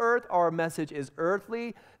from earth, our message is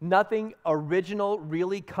earthly, nothing original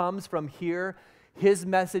really comes from here. His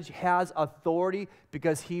message has authority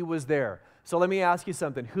because he was there. So let me ask you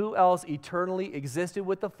something. Who else eternally existed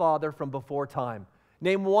with the Father from before time?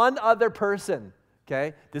 Name one other person,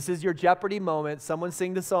 okay? This is your Jeopardy moment. Someone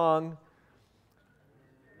sing the song.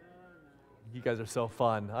 You guys are so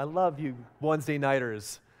fun. I love you Wednesday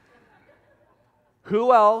nighters.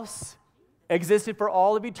 Who else existed for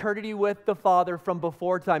all of eternity with the Father from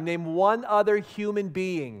before time? Name one other human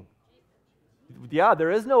being. Yeah,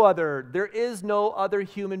 there is no other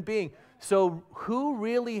human being. So who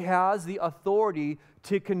really has the authority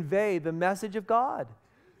to convey the message of God?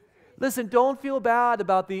 Listen, don't feel bad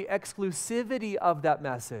about the exclusivity of that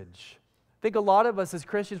message. I think a lot of us as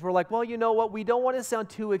Christians, we're like, well, you know what? We don't want to sound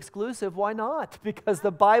too exclusive. Why not? Because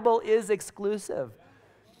the Bible is exclusive.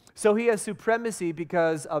 So he has supremacy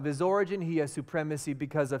because of his origin. He has supremacy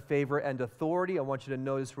because of favor and authority. I want you to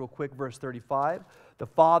notice real quick verse 35. The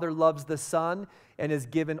Father loves the Son and has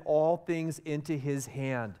given all things into his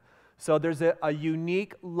hand. So there's a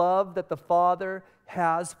unique love that the Father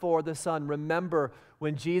has for the Son. Remember,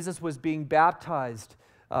 when Jesus was being baptized,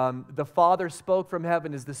 the Father spoke from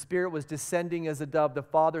heaven as the Spirit was descending as a dove. The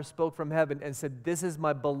Father spoke from heaven and said, "This is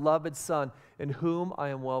my beloved Son, in whom I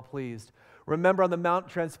am well pleased." Remember on the Mount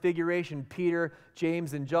Transfiguration, Peter,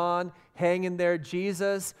 James, and John hanging there,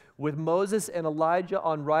 Jesus with Moses and Elijah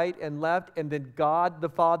on right and left, and then God the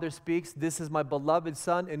Father speaks, "This is my beloved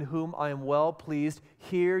Son, in whom I am well pleased.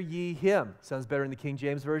 Hear ye him." Sounds better in the King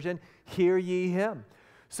James Version. Hear ye him.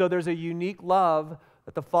 So there's a unique love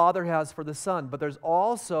that the Father has for the Son, but there's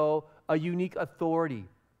also a unique authority.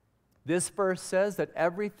 This verse says that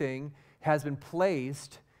everything has been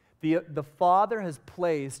placed, the Father has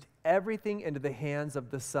placed everything into the hands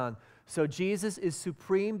of the Son. So Jesus is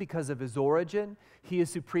supreme because of his origin. He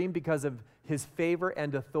is supreme because of his favor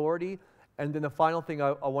and authority. And then the final thing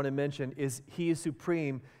I want to mention is he is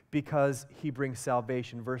supreme because he brings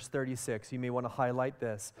salvation. Verse 36, you may want to highlight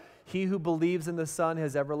this. He who believes in the Son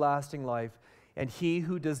has everlasting life, and he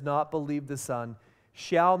who does not believe the Son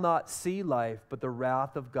shall not see life, but the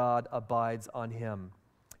wrath of God abides on him.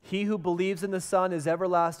 He who believes in the Son is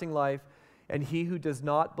everlasting life, and he who does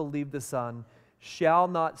not believe the Son shall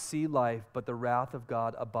not see life, but the wrath of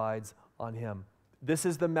God abides on him. This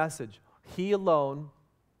is the message. He alone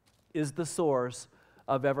is the source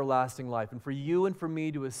of everlasting life. And for you and for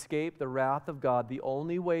me to escape the wrath of God, the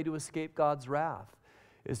only way to escape God's wrath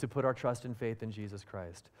is to put our trust and faith in Jesus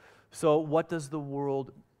Christ. So what does the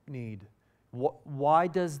world need? Why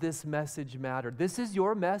does this message matter? This is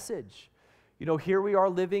your message. You know, here we are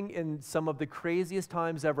living in some of the craziest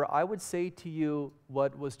times ever. I would say to you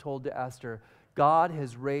what was told to Esther. God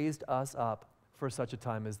has raised us up for such a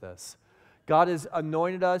time as this. God has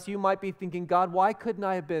anointed us. You might be thinking, God, why couldn't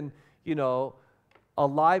I have been,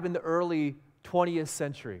 alive in the early 20th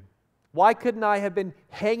century? Why couldn't I have been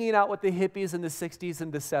hanging out with the hippies in the 60s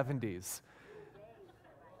and the 70s?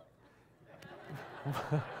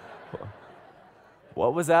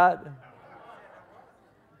 What was that?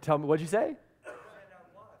 Tell me, what'd you say?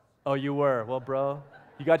 Oh, you were. Well, bro,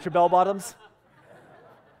 you got your bell bottoms?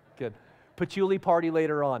 Good. Patchouli party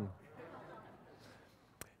later on.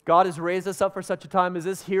 God has raised us up for such a time as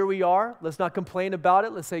this. Here we are. Let's not complain about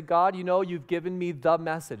it. Let's say, God, you know, you've given me the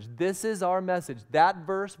message. This is our message. That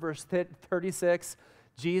verse 36,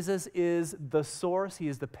 Jesus is the source. He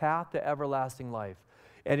is the path to everlasting life.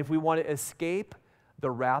 And if we want to escape the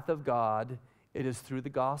wrath of God, it is through the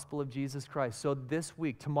gospel of Jesus Christ. So this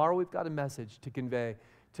week, tomorrow, we've got a message to convey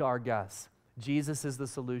to our guests. Jesus is the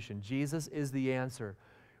solution. Jesus is the answer.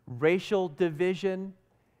 Racial division,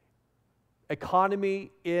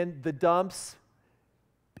 economy in the dumps,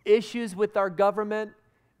 issues with our government,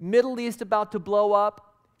 Middle East about to blow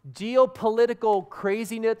up, geopolitical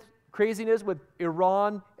craziness with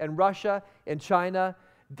Iran and Russia and China.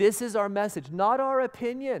 This is our message, not our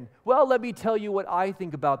opinion. Well, let me tell you what I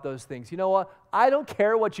think about those things. You know what? I don't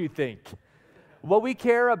care what you think. What we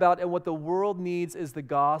care about and what the world needs is the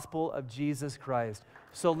gospel of Jesus Christ.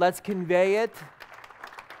 So let's convey it.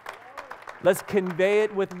 Let's convey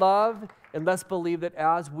it with love, and let's believe that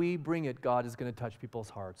as we bring it, God is going to touch people's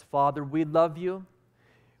hearts. Father, we love you.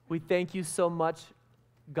 We thank you so much,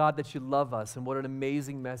 God, that you love us, and what an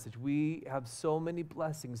amazing message. We have so many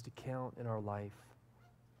blessings to count in our life.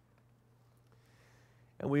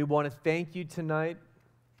 And we want to thank you tonight.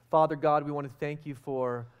 Father God, we want to thank you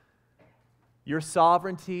for your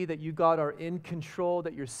sovereignty, that you, God, are in control,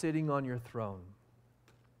 that you're sitting on your throne.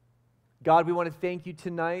 God, we want to thank you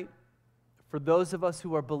tonight for those of us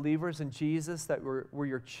who are believers in Jesus, that we're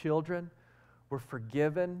your children, we're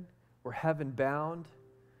forgiven, we're heaven-bound.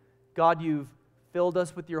 God, you've filled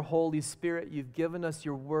us with your Holy Spirit. You've given us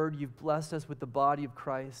your word. You've blessed us with the body of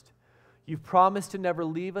Christ. You've promised to never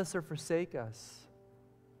leave us or forsake us.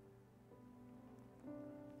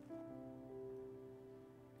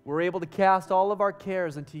 We're able to cast all of our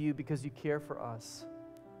cares into you because you care for us.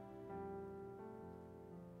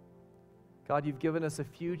 God, you've given us a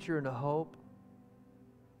future and a hope.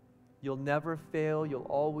 You'll never fail. You'll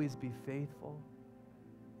always be faithful.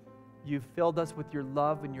 You've filled us with your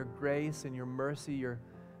love and your grace and your mercy, your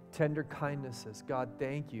tender kindnesses. God,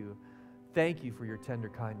 thank you. Thank you for your tender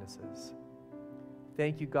kindnesses.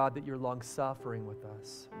 Thank you, God, that you're long-suffering with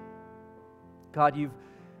us. God, you've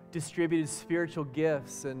distributed spiritual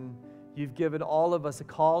gifts, and you've given all of us a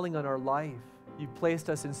calling on our life. You've placed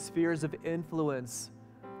us in spheres of influence,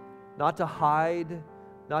 not to hide,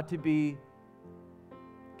 not to be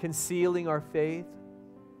concealing our faith,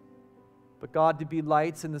 but God, to be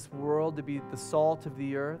lights in this world, to be the salt of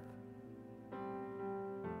the earth.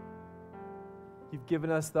 You've given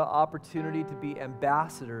us the opportunity to be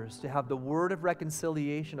ambassadors, to have the word of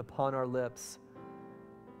reconciliation upon our lips,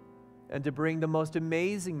 and to bring the most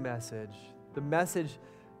amazing message, the message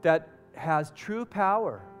that has true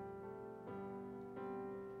power.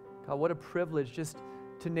 God, what a privilege just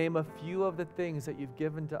to name a few of the things that you've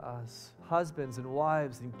given to us. Husbands and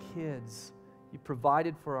wives and kids. You've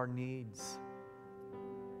provided for our needs.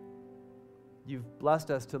 You've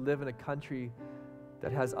blessed us to live in a country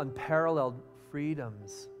that has unparalleled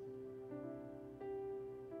freedoms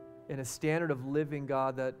and a standard of living,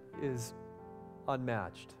 God, that is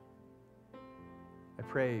unmatched. I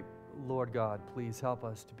pray, Lord God, please help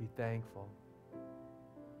us to be thankful.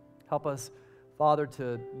 Help us, Father,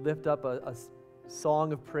 to lift up a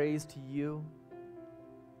song of praise to you.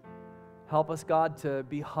 Help us, God, to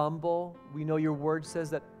be humble. We know your word says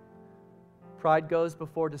that pride goes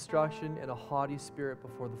before destruction and a haughty spirit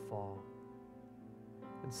before the fall.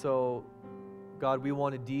 And so, God, we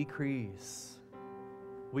want to decrease.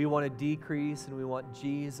 We want to decrease, and we want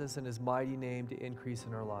Jesus and his mighty name to increase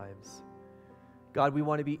in our lives. God, we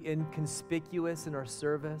want to be inconspicuous in our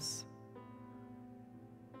service.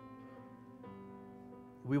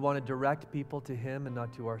 We want to direct people to him and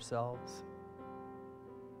not to ourselves.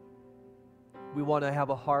 We want to have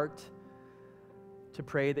a heart to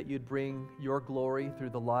pray that you'd bring your glory through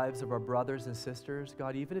the lives of our brothers and sisters,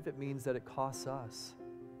 God, even if it means that it costs us.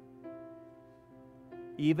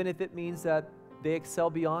 Even if it means that they excel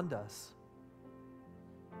beyond us.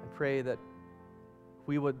 I pray that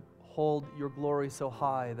we would hold your glory so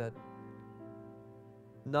high that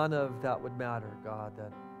none of that would matter, God,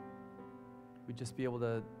 that we'd just be able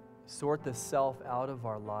to sort the self out of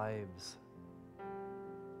our lives.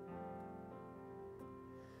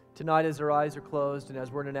 Tonight, as our eyes are closed and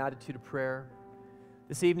as we're in an attitude of prayer,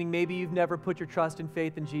 This evening, maybe you've never put your trust and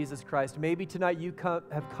faith in Jesus Christ. Maybe tonight you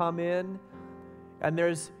have come in and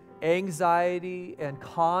there's anxiety and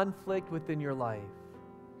conflict within your life.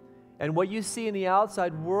 And what you see in the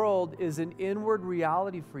outside world is an inward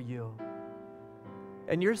reality for you.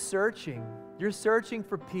 And you're searching. You're searching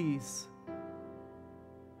for peace.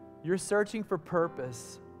 You're searching for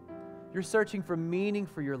purpose. You're searching for meaning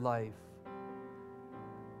for your life.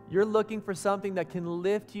 You're looking for something that can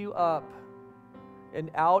lift you up and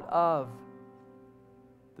out of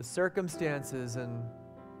the circumstances and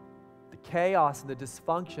the chaos and the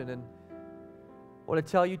dysfunction. And I want to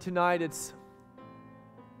tell you tonight, it's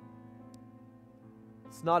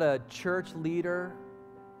not a church leader.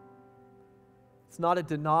 It's not a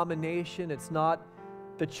denomination. It's not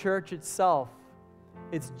the church itself.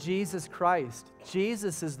 It's Jesus Christ.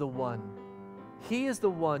 Jesus is the one. He is the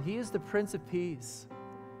one. He is the Prince of Peace.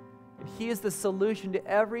 And He is the solution to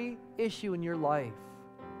every issue in your life.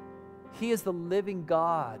 He is the living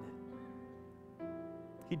God.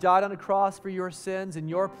 He died on a cross for your sins in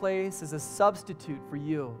your place as a substitute for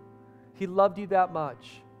you. He loved you that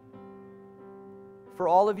much. For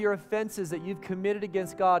all of your offenses that you've committed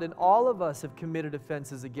against God, and all of us have committed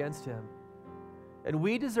offenses against Him. And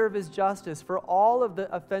we deserve His justice. For all of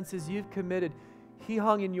the offenses you've committed, He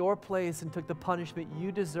hung in your place and took the punishment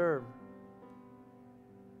you deserve.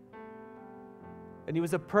 And He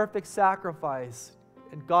was a perfect sacrifice,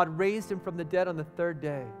 and God raised Him from the dead on the third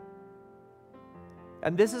day.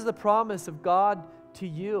 And this is the promise of God to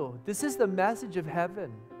you. This is the message of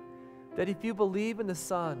heaven, that if you believe in the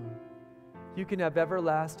Son, you can have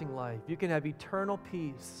everlasting life. You can have eternal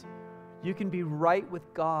peace. You can be right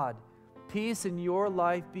with God. Peace in your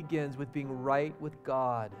life begins with being right with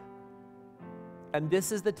God. And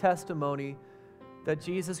this is the testimony that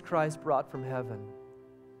Jesus Christ brought from heaven.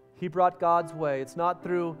 He brought God's way. It's not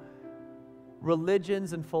through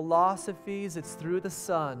religions and philosophies, it's through the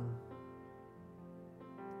Son.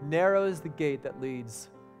 Narrow is the gate that leads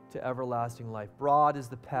to everlasting life. Broad is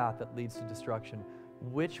the path that leads to destruction.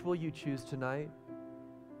 Which will you choose tonight?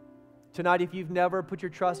 Tonight, if you've never put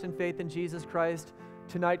your trust and faith in Jesus Christ,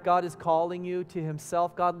 tonight God is calling you to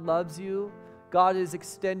Himself. God loves you. God is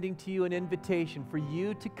extending to you an invitation for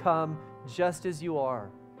you to come just as you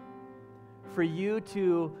are. For you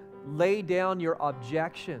to lay down your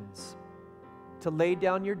objections, to lay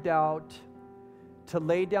down your doubt, to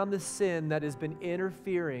lay down the sin that has been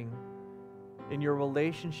interfering in your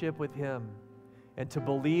relationship with Him, and to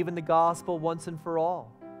believe in the gospel once and for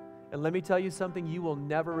all. And let me tell you something, you will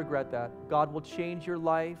never regret that. God will change your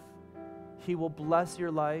life. He will bless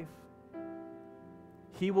your life.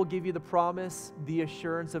 He will give you the promise, the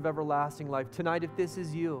assurance of everlasting life. Tonight, if this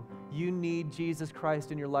is you, you need Jesus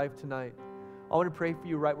Christ in your life tonight. I want to pray for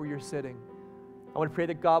you right where you're sitting. I want to pray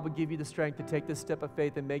that God would give you the strength to take this step of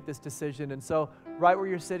faith and make this decision. And so, right where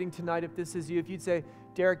you're sitting tonight, if this is you, if you'd say,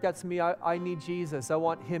 Derek, that's me, I need Jesus. I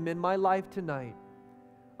want Him in my life tonight.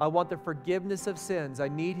 I want the forgiveness of sins. I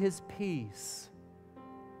need His peace.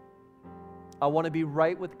 I want to be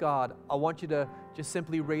right with God. I want you to just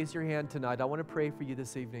simply raise your hand tonight. I want to pray for you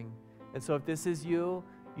this evening. And so if this is you,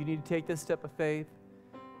 you need to take this step of faith.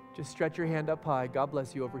 Just stretch your hand up high. God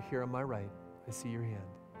bless you over here on my right. I see your hand.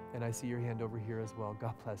 And I see your hand over here as well.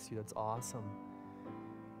 God bless you. That's awesome.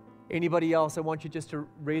 Anybody else, I want you just to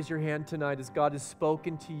raise your hand tonight as God has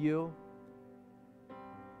spoken to you.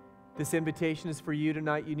 This invitation is for you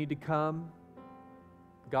tonight. You need to come.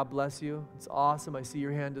 God bless you. It's awesome. I see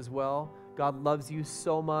your hand as well. God loves you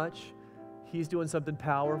so much. He's doing something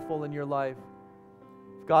powerful in your life.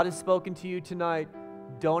 If God has spoken to you tonight,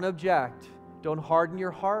 don't object. Don't harden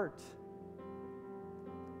your heart.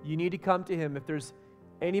 You need to come to Him. If there's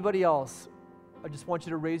anybody else, I just want you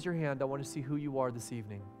to raise your hand. I want to see who you are this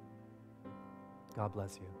evening. God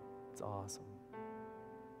bless you. It's awesome.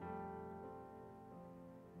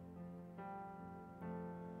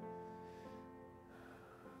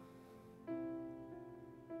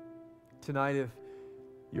 Tonight, if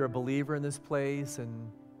you're a believer in this place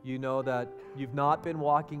and you know that you've not been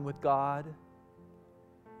walking with God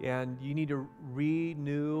and you need to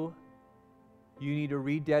renew, you need to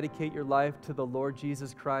rededicate your life to the Lord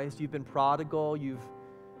Jesus Christ. You've been prodigal, you've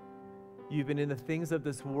been in the things of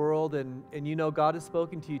this world, and you know God has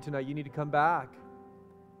spoken to you tonight. You need to come back.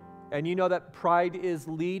 And you know that pride is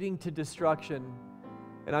leading to destruction.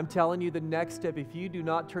 And I'm telling you, the next step, if you do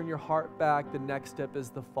not turn your heart back, the next step is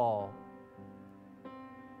the fall.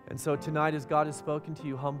 And so tonight, as God has spoken to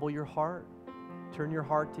you, humble your heart. Turn your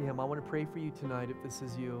heart to Him. I want to pray for you tonight if this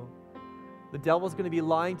is you. The devil's going to be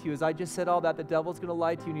lying to you. As I just said all that, the devil's going to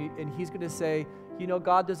lie to you, and he's going to say, you know,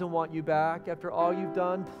 God doesn't want you back. After all you've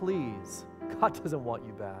done, please God doesn't want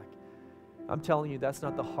you back. I'm telling you, that's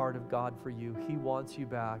not the heart of God for you. He wants you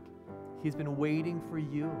back. He's been waiting for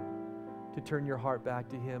you to turn your heart back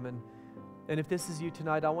to Him. And if this is you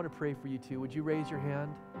tonight, I want to pray for you too. Would you raise your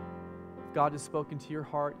hand? If God has spoken to your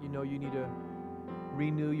heart, you know you need to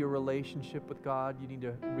renew your relationship with God. You need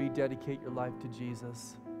to rededicate your life to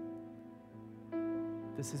Jesus.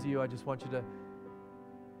 If this is you, I just want you to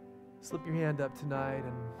slip your hand up tonight,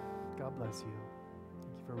 and God bless you.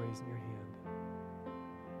 Thank you for raising your hand.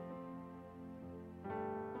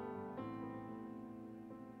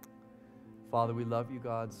 Father, we love you,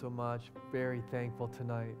 God, so much. Very thankful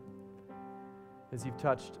tonight. As you've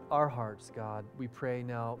touched our hearts, God, we pray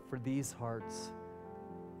now for these hearts.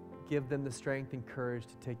 Give them the strength and courage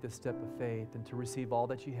to take this step of faith and to receive all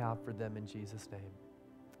that you have for them in Jesus' name.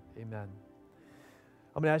 Amen.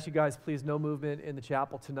 I'm going to ask you guys, please, no movement in the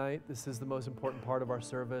chapel tonight. This is the most important part of our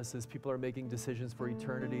service as people are making decisions for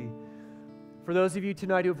eternity. For those of you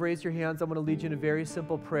tonight who have raised your hands, I'm going to lead you in a very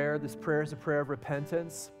simple prayer. This prayer is a prayer of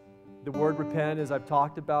repentance. The word repent, as I've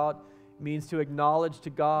talked about, means to acknowledge to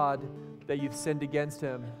God that you've sinned against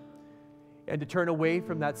Him. And to turn away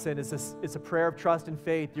from that sin it's a prayer of trust and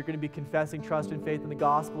faith. You're going to be confessing trust and faith in the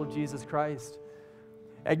gospel of Jesus Christ.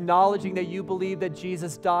 Acknowledging that you believe that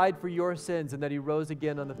Jesus died for your sins and that He rose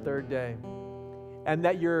again on the third day. And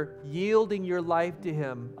that you're yielding your life to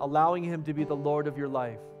Him, allowing Him to be the Lord of your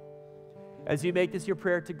life. As you make this your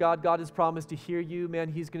prayer to God, God has promised to hear you. Man,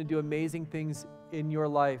 He's going to do amazing things in your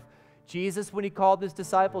life. Jesus, when He called His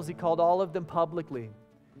disciples, He called all of them publicly.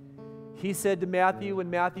 He said to Matthew, when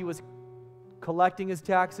Matthew was collecting his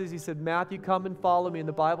taxes, He said, Matthew, come and follow me. And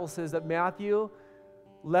the Bible says that Matthew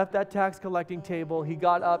left that tax collecting table. He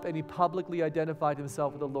got up and he publicly identified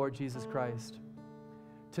himself with the Lord Jesus Christ.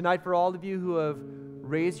 Tonight, for all of you who have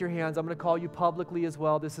raised your hands, I'm going to call you publicly as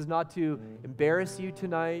well. This is not to embarrass you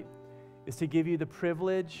tonight. It's to give you the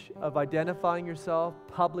privilege of identifying yourself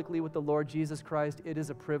publicly with the Lord Jesus Christ. It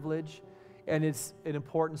is a privilege, and it's an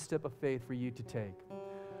important step of faith for you to take.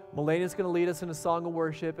 Melania is going to lead us in a song of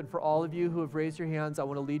worship, and for all of you who have raised your hands, I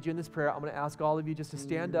want to lead you in this prayer. I'm going to ask all of you just to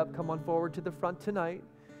stand up, come on forward to the front tonight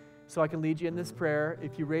so I can lead you in this prayer.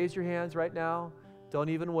 If you raise your hands right now, don't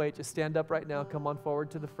even wait. Just stand up right now. Come on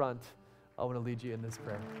forward to the front. I want to lead you in this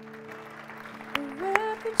prayer. A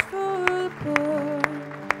refuge for the poor,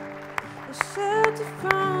 a shelter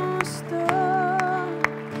from a storm.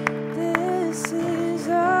 This is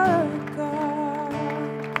our God.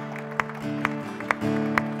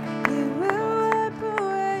 He will wipe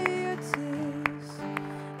away your tears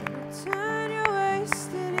and return your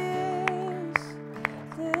wasted years.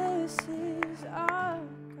 This is our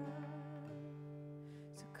God.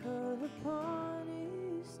 So call upon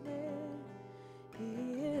His name.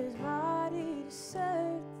 He is mighty to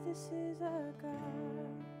save. This is our God.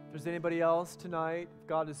 If there's anybody else tonight, if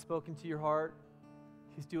God has spoken to your heart,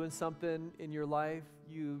 He's doing something in your life,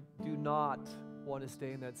 you do not want to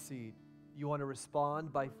stay in that seat. You want to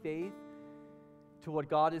respond by faith to what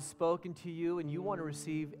God has spoken to you, and you want to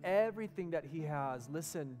receive everything that He has.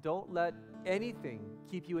 Listen, don't let anything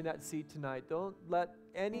keep you in that seat tonight. Don't let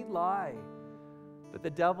any lie that the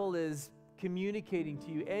devil is communicating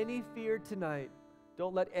to you, any fear tonight,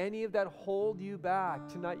 don't let any of that hold you back.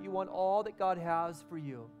 Tonight, you want all that God has for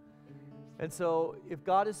you. And so if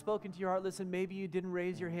God has spoken to your heart, listen, maybe you didn't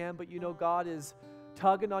raise your hand, but you know God is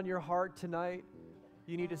tugging on your heart tonight.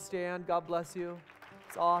 You need to stand. God bless you.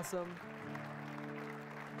 It's awesome.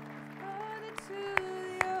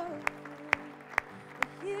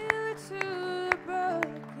 To the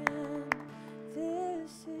broken,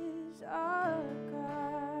 this is our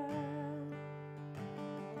God.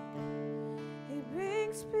 He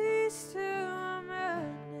brings peace to our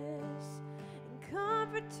madness and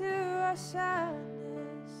comfort to our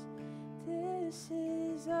sadness. This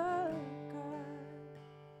is our God.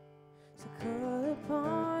 So call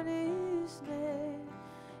upon His name.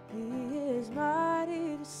 He is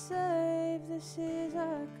mighty to save. This is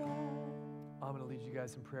our God. I'm going to lead you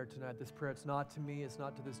guys in prayer tonight. This prayer, it's not to me, it's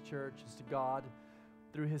not to this church, it's to God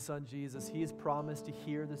through His Son Jesus. He has promised to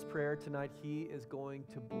hear this prayer tonight. He is going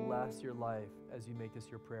to bless your life as you make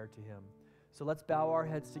this your prayer to Him. So let's bow our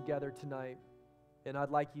heads together tonight, and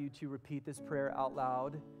I'd like you to repeat this prayer out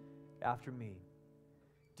loud after me.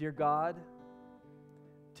 Dear God,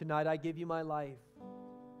 tonight I give you my life.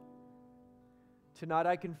 Tonight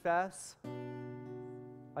I confess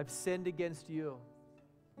I've sinned against you.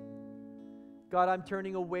 God, I'm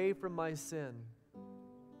turning away from my sin.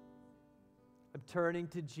 I'm turning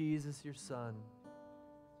to Jesus, your Son.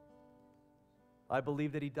 I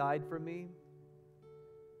believe that He died for me,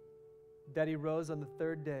 that He rose on the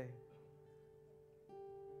third day,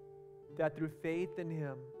 that through faith in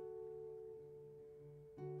Him,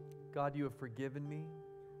 God, you have forgiven me.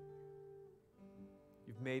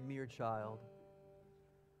 You've made me your child.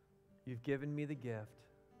 You've given me the gift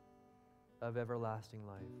of everlasting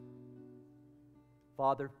life.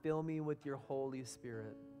 Father, fill me with your Holy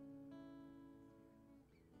Spirit.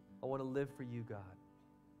 I want to live for you, God.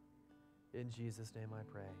 In Jesus' name I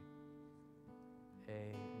pray.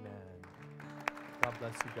 Amen. God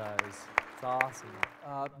bless you guys. It's awesome.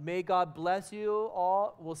 May God bless you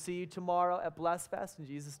all. We'll see you tomorrow at Bless Fest in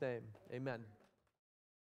Jesus' name. Amen.